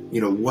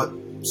 what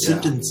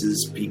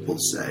sentences people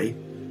say.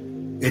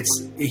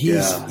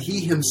 He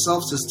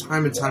himself says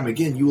time and time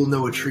again, you will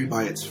know a tree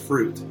by its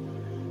fruit.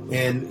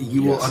 And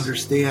you will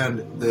understand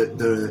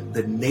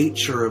the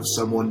nature of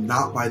someone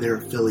not by their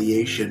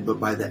affiliation, but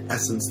by the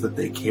essence that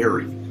they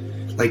carry.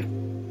 Like,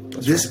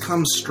 this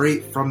comes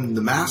straight from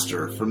the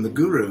master, from the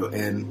guru,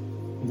 and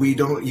we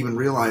don't even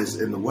realize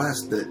in the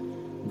West that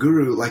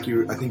guru, like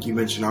I think you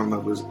mentioned, I don't know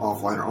if it was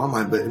offline or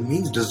online, but it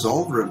means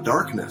dissolver of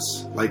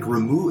darkness. Like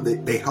remove,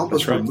 they help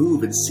us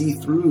remove and see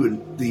through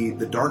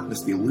the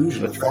darkness, the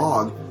illusion, the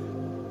fog.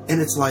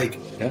 And it's like,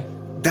 Yeah.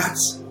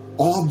 that's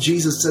all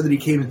Jesus said that he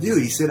came to do.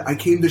 He said, I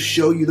came to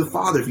show you the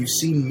Father. If you've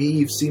seen me,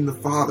 you've seen the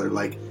Father.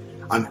 Like,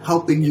 I'm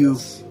helping you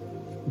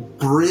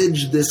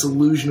bridge this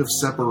illusion of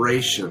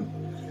separation.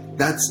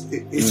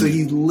 So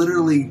he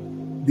literally,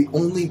 the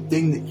only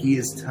thing that he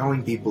is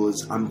telling people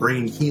is, I'm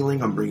bringing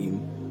healing, I'm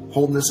bringing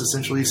wholeness,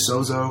 essentially.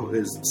 Sozo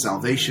is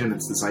salvation.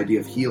 It's this idea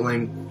of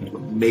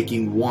healing,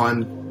 making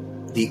one.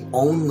 The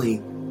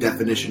only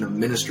definition of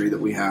ministry that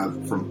we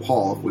have from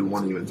Paul, if we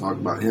want to even talk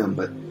about him,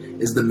 but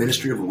is the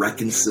ministry of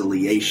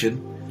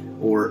reconciliation,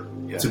 or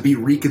to be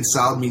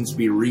reconciled means to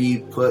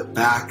be put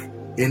back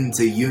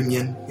into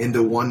union,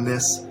 into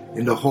oneness,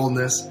 into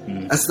wholeness.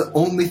 That's the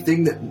only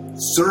thing that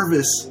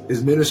service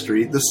is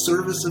ministry, the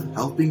service of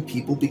helping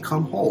people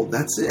become whole.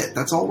 That's it.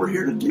 That's all we're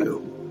here to do.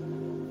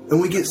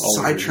 And we get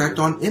sidetracked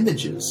on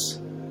images.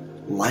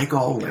 Like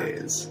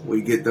always,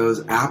 we get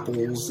those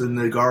apples in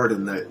the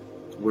garden that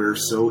we're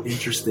so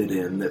interested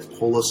in that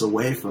pull us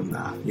away from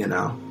that, you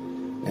know?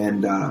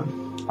 And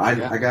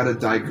I got to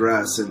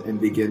digress and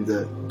begin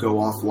to go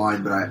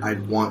offline, but I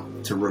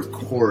want to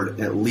record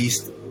at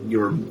least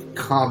your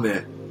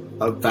comment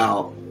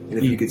about, and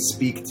if you could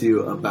speak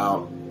to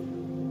about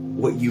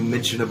what you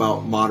mentioned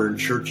about modern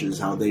churches,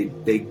 how they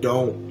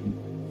don't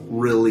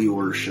really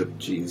worship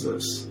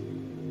Jesus.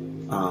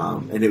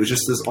 And it was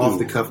just this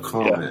off-the-cuff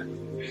comment.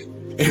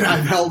 And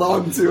I've held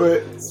on to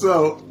it,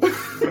 so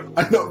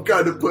I know I'm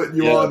kind of putting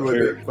you on with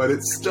it, but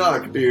it's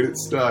stuck, dude.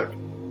 It's stuck.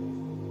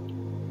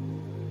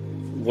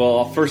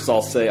 Well, first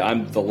I'll say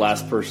I'm the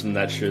last person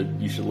that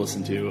you should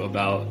listen to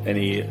about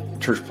any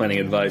church planning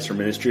advice or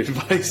ministry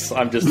advice.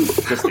 I'm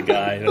just a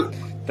guy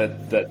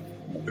that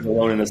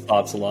alone in his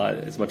thoughts a lot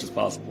as much as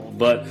possible.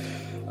 But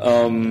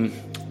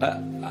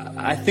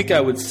I think I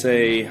would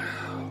say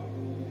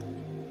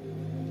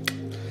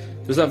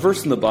there's that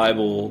verse in the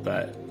Bible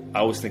that I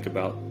always think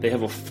about. They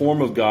have a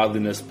form of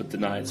godliness but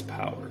deny its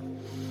power.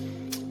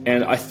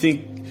 And I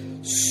think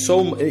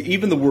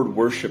even the word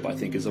worship, I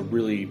think, is a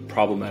really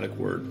problematic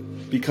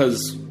word,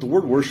 because the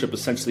word worship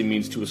essentially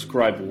means to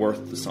ascribe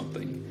worth to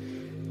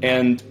something.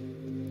 And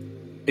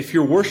if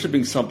you're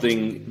worshiping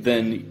something,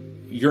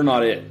 then you're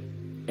not it.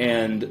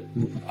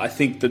 And I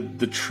think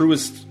the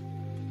truest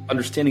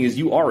understanding is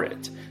you are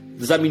it.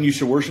 Does that mean you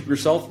should worship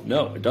yourself?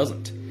 No, it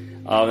doesn't.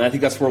 And I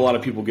think that's where a lot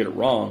of people get it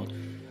wrong.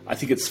 I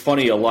think it's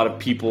funny, a lot of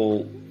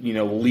people,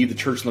 will leave the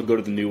church and they'll go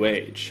to the New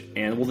Age.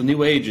 And, well, the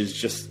New Age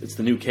is it's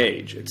the new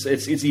cage. It's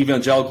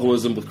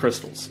evangelicalism with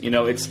crystals.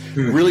 It's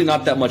really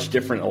not that much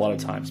different a lot of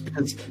times,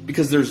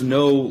 because there's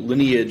no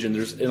lineage, and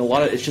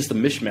it's just a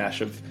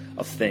mishmash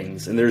of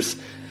things. And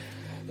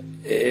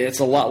it's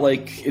a lot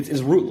like,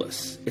 it's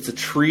rootless. It's a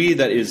tree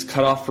that is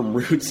cut off from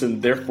roots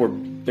and therefore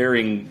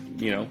bearing,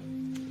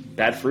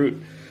 bad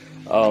fruit.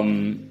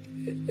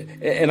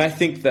 And I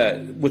think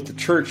that with the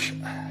church,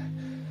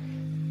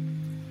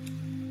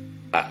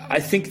 I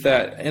think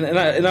that,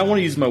 and I want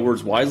to use my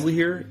words wisely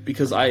here,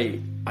 because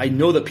I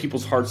know that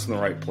people's hearts are in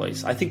the right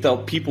place. I think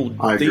that people,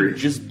 they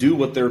just do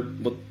what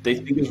they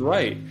think is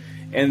right,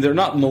 and they're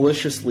not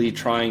maliciously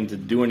trying to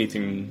do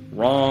anything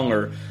wrong.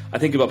 Or I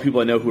think about people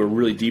I know who are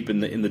really deep in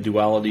the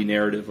duality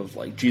narrative of,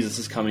 like, Jesus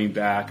is coming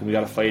back and we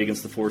got to fight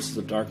against the forces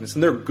of darkness.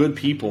 And they're good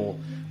people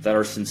that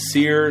are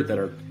sincere,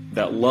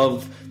 that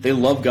love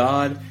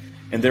God,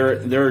 and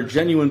they're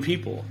genuine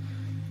people.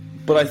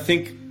 But I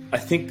think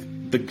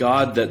the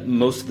God that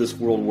most of this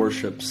world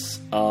worships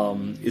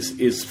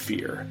is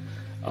fear,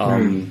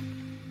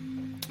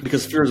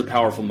 because fear is a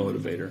powerful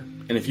motivator.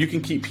 And if you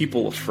can keep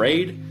people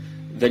afraid,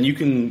 then you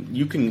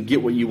can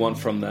get what you want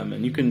from them,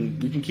 and you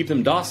can keep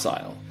them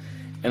docile.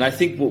 And I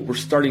think what we're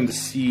starting to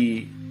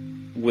see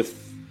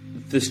with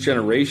this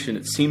generation,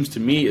 it seems to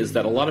me, is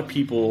that a lot of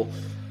people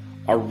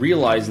are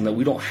realizing that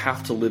we don't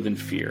have to live in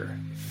fear.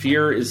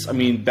 Fear is,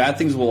 bad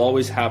things will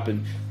always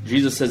happen.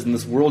 Jesus says, in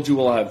this world you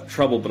will have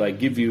trouble, but I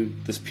give you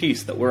this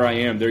peace, that where I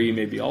am, there you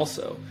may be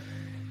also.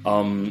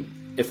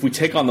 If we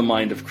take on the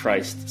mind of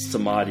Christ,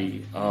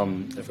 samadhi,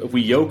 if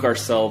we yoke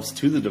ourselves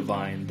to the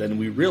divine, then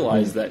we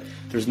realize that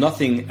there's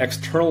nothing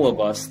external of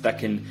us that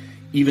can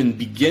even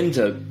begin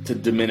to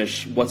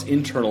diminish what's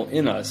internal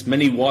in us.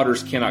 Many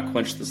waters cannot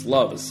quench this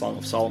love, as Song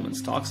of Solomon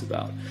talks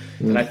about.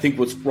 And I think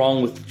what's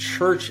wrong with the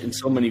church in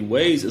so many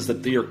ways is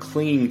that they are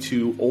clinging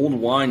to old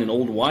wine and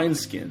old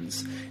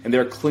wineskins, and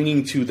they're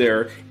clinging to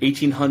their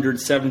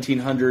 1800s,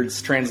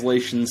 1700s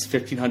translations,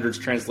 1500s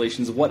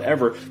translations,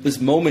 whatever, this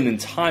moment in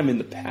time in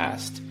the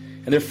past.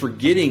 And they're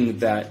forgetting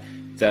that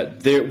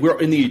we're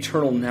in the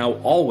eternal now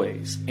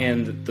always,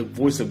 and the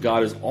voice of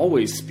God is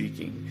always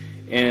speaking,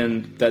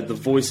 and that the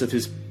voice of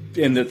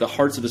and that the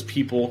hearts of his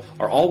people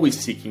are always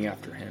seeking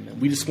after him.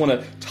 And we just want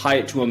to tie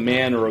it to a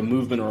man or a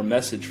movement or a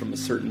message from a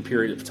certain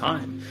period of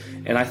time.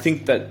 And I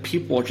think that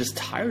people are just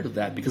tired of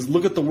that, because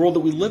look at the world that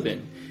we live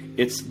in.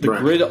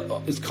 Grid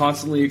is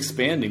constantly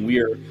expanding.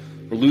 We're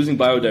losing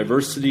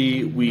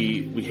biodiversity.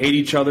 We hate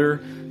each other.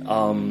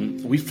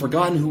 We've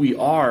forgotten who we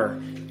are,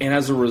 and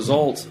as a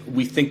result,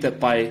 we think that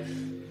by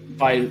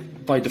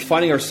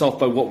defining ourselves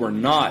by what we're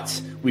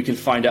not, we can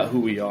find out who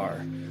we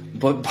are.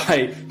 But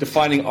by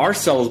defining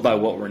ourselves by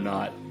what we're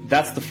not,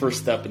 that's the first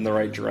step in the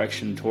right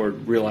direction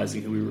toward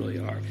realizing who we really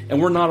are.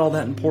 And we're not all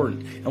that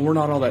important, and we're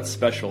not all that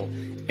special,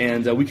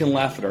 and we can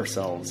laugh at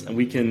ourselves, and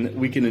we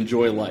can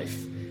enjoy life,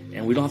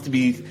 and we don't have to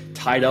be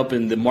tied up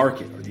in the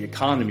market or the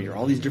economy or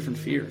all these different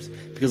fears,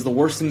 because the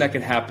worst thing that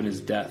can happen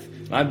is death.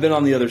 And I've been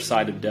on the other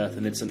side of death,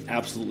 and it's an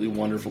absolutely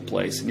wonderful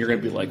place. And you're going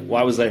to be like,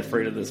 why was I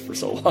afraid of this for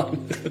so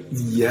long?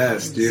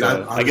 Yes, dude.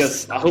 So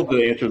I hope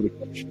that answers the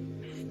question.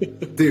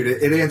 Dude,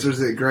 it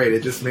answers it great.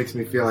 It just makes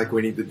me feel like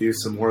we need to do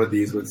some more of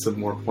these with some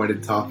more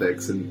pointed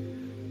topics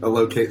and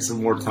allocate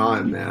some more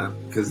time, man.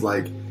 Because,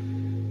 like,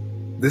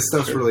 this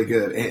stuff's really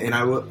good. And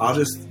I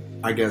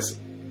guess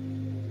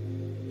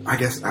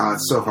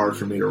it's so hard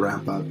for me to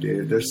wrap up,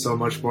 dude. There's so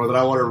much more that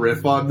I want to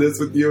riff on this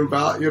with you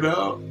about, you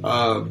know?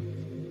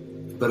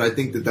 But I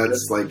think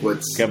that's like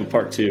what's... We have a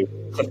part 2.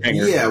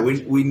 Yeah,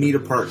 we need a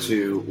part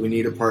 2. We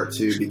need a part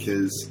 2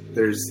 because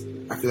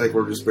I feel like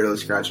we're just barely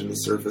scratching the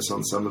surface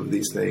on some of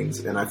these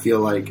things. And I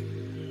feel like,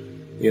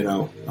 you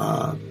know,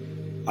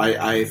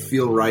 I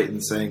feel right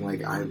in saying,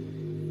 like,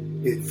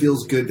 it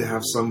feels good to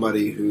have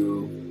somebody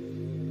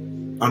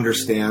who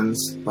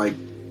understands, like,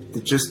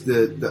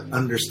 the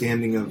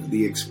understanding of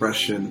the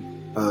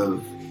expression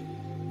of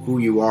who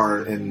you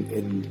are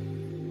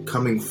and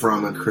coming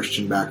from a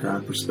Christian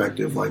background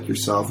perspective like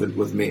yourself and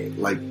with me,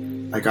 like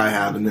I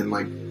have, and then,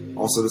 like,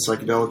 also the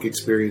psychedelic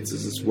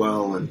experiences as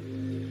well. And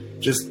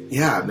just,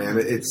 yeah, man,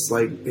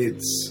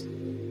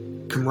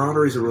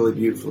 camaraderie is a really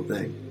beautiful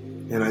thing.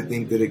 And I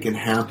think that it can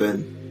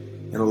happen,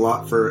 and a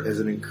lot as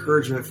an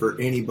encouragement for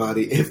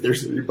anybody, if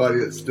there's anybody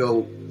that's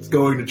still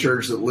going to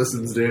church that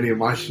listens to any of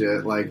my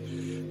shit. Like,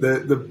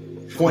 the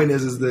point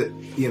is that,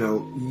 you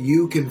know,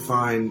 you can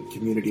find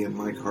community and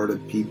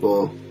like-hearted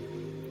people,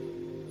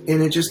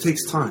 and it just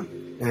takes time.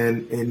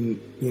 And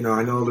you know,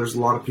 I know there's a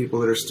lot of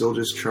people that are still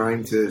just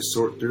trying to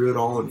sort through it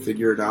all and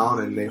figure it out,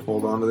 and they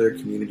hold on to their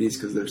communities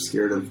because they're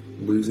scared of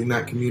losing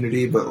that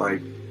community. But,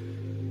 like,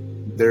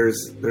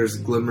 there's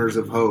glimmers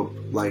of hope,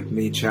 like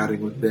me chatting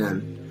with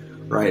Ben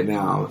right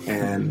now,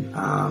 and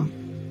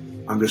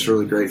I'm just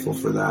really grateful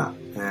for that,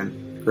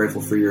 and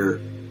grateful for your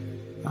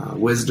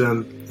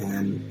wisdom,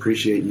 and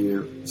appreciate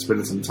you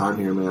spending some time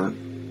here, man.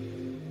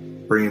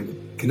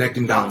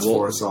 Connecting dots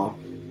for us all.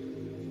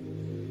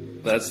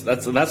 That's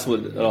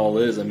what it all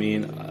is. I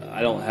mean,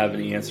 I don't have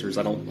any answers.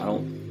 I don't,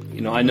 you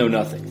know, I know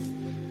nothing.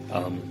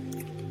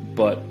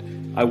 But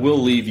I will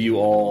leave you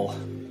all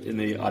in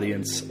the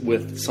audience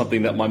with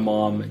something that my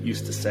mom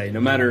used to say. No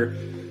matter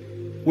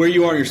where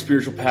you are in your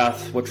spiritual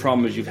path, what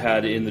traumas you've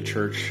had in the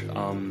church,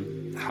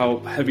 how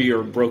heavy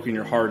or broken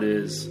your heart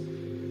is,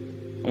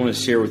 I want to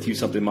share with you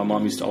something my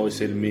mom used to always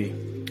say to me.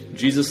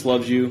 Jesus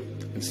loves you,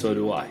 and so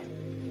do I.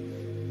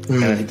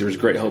 And I think there's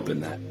great hope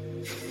in that.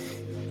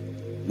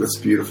 That's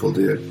beautiful,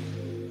 dude.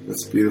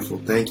 That's beautiful.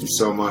 Thank you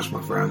so much,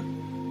 my friend.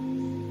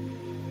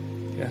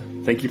 Yeah.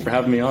 Thank you for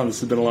having me on. This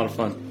has been a lot of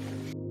fun.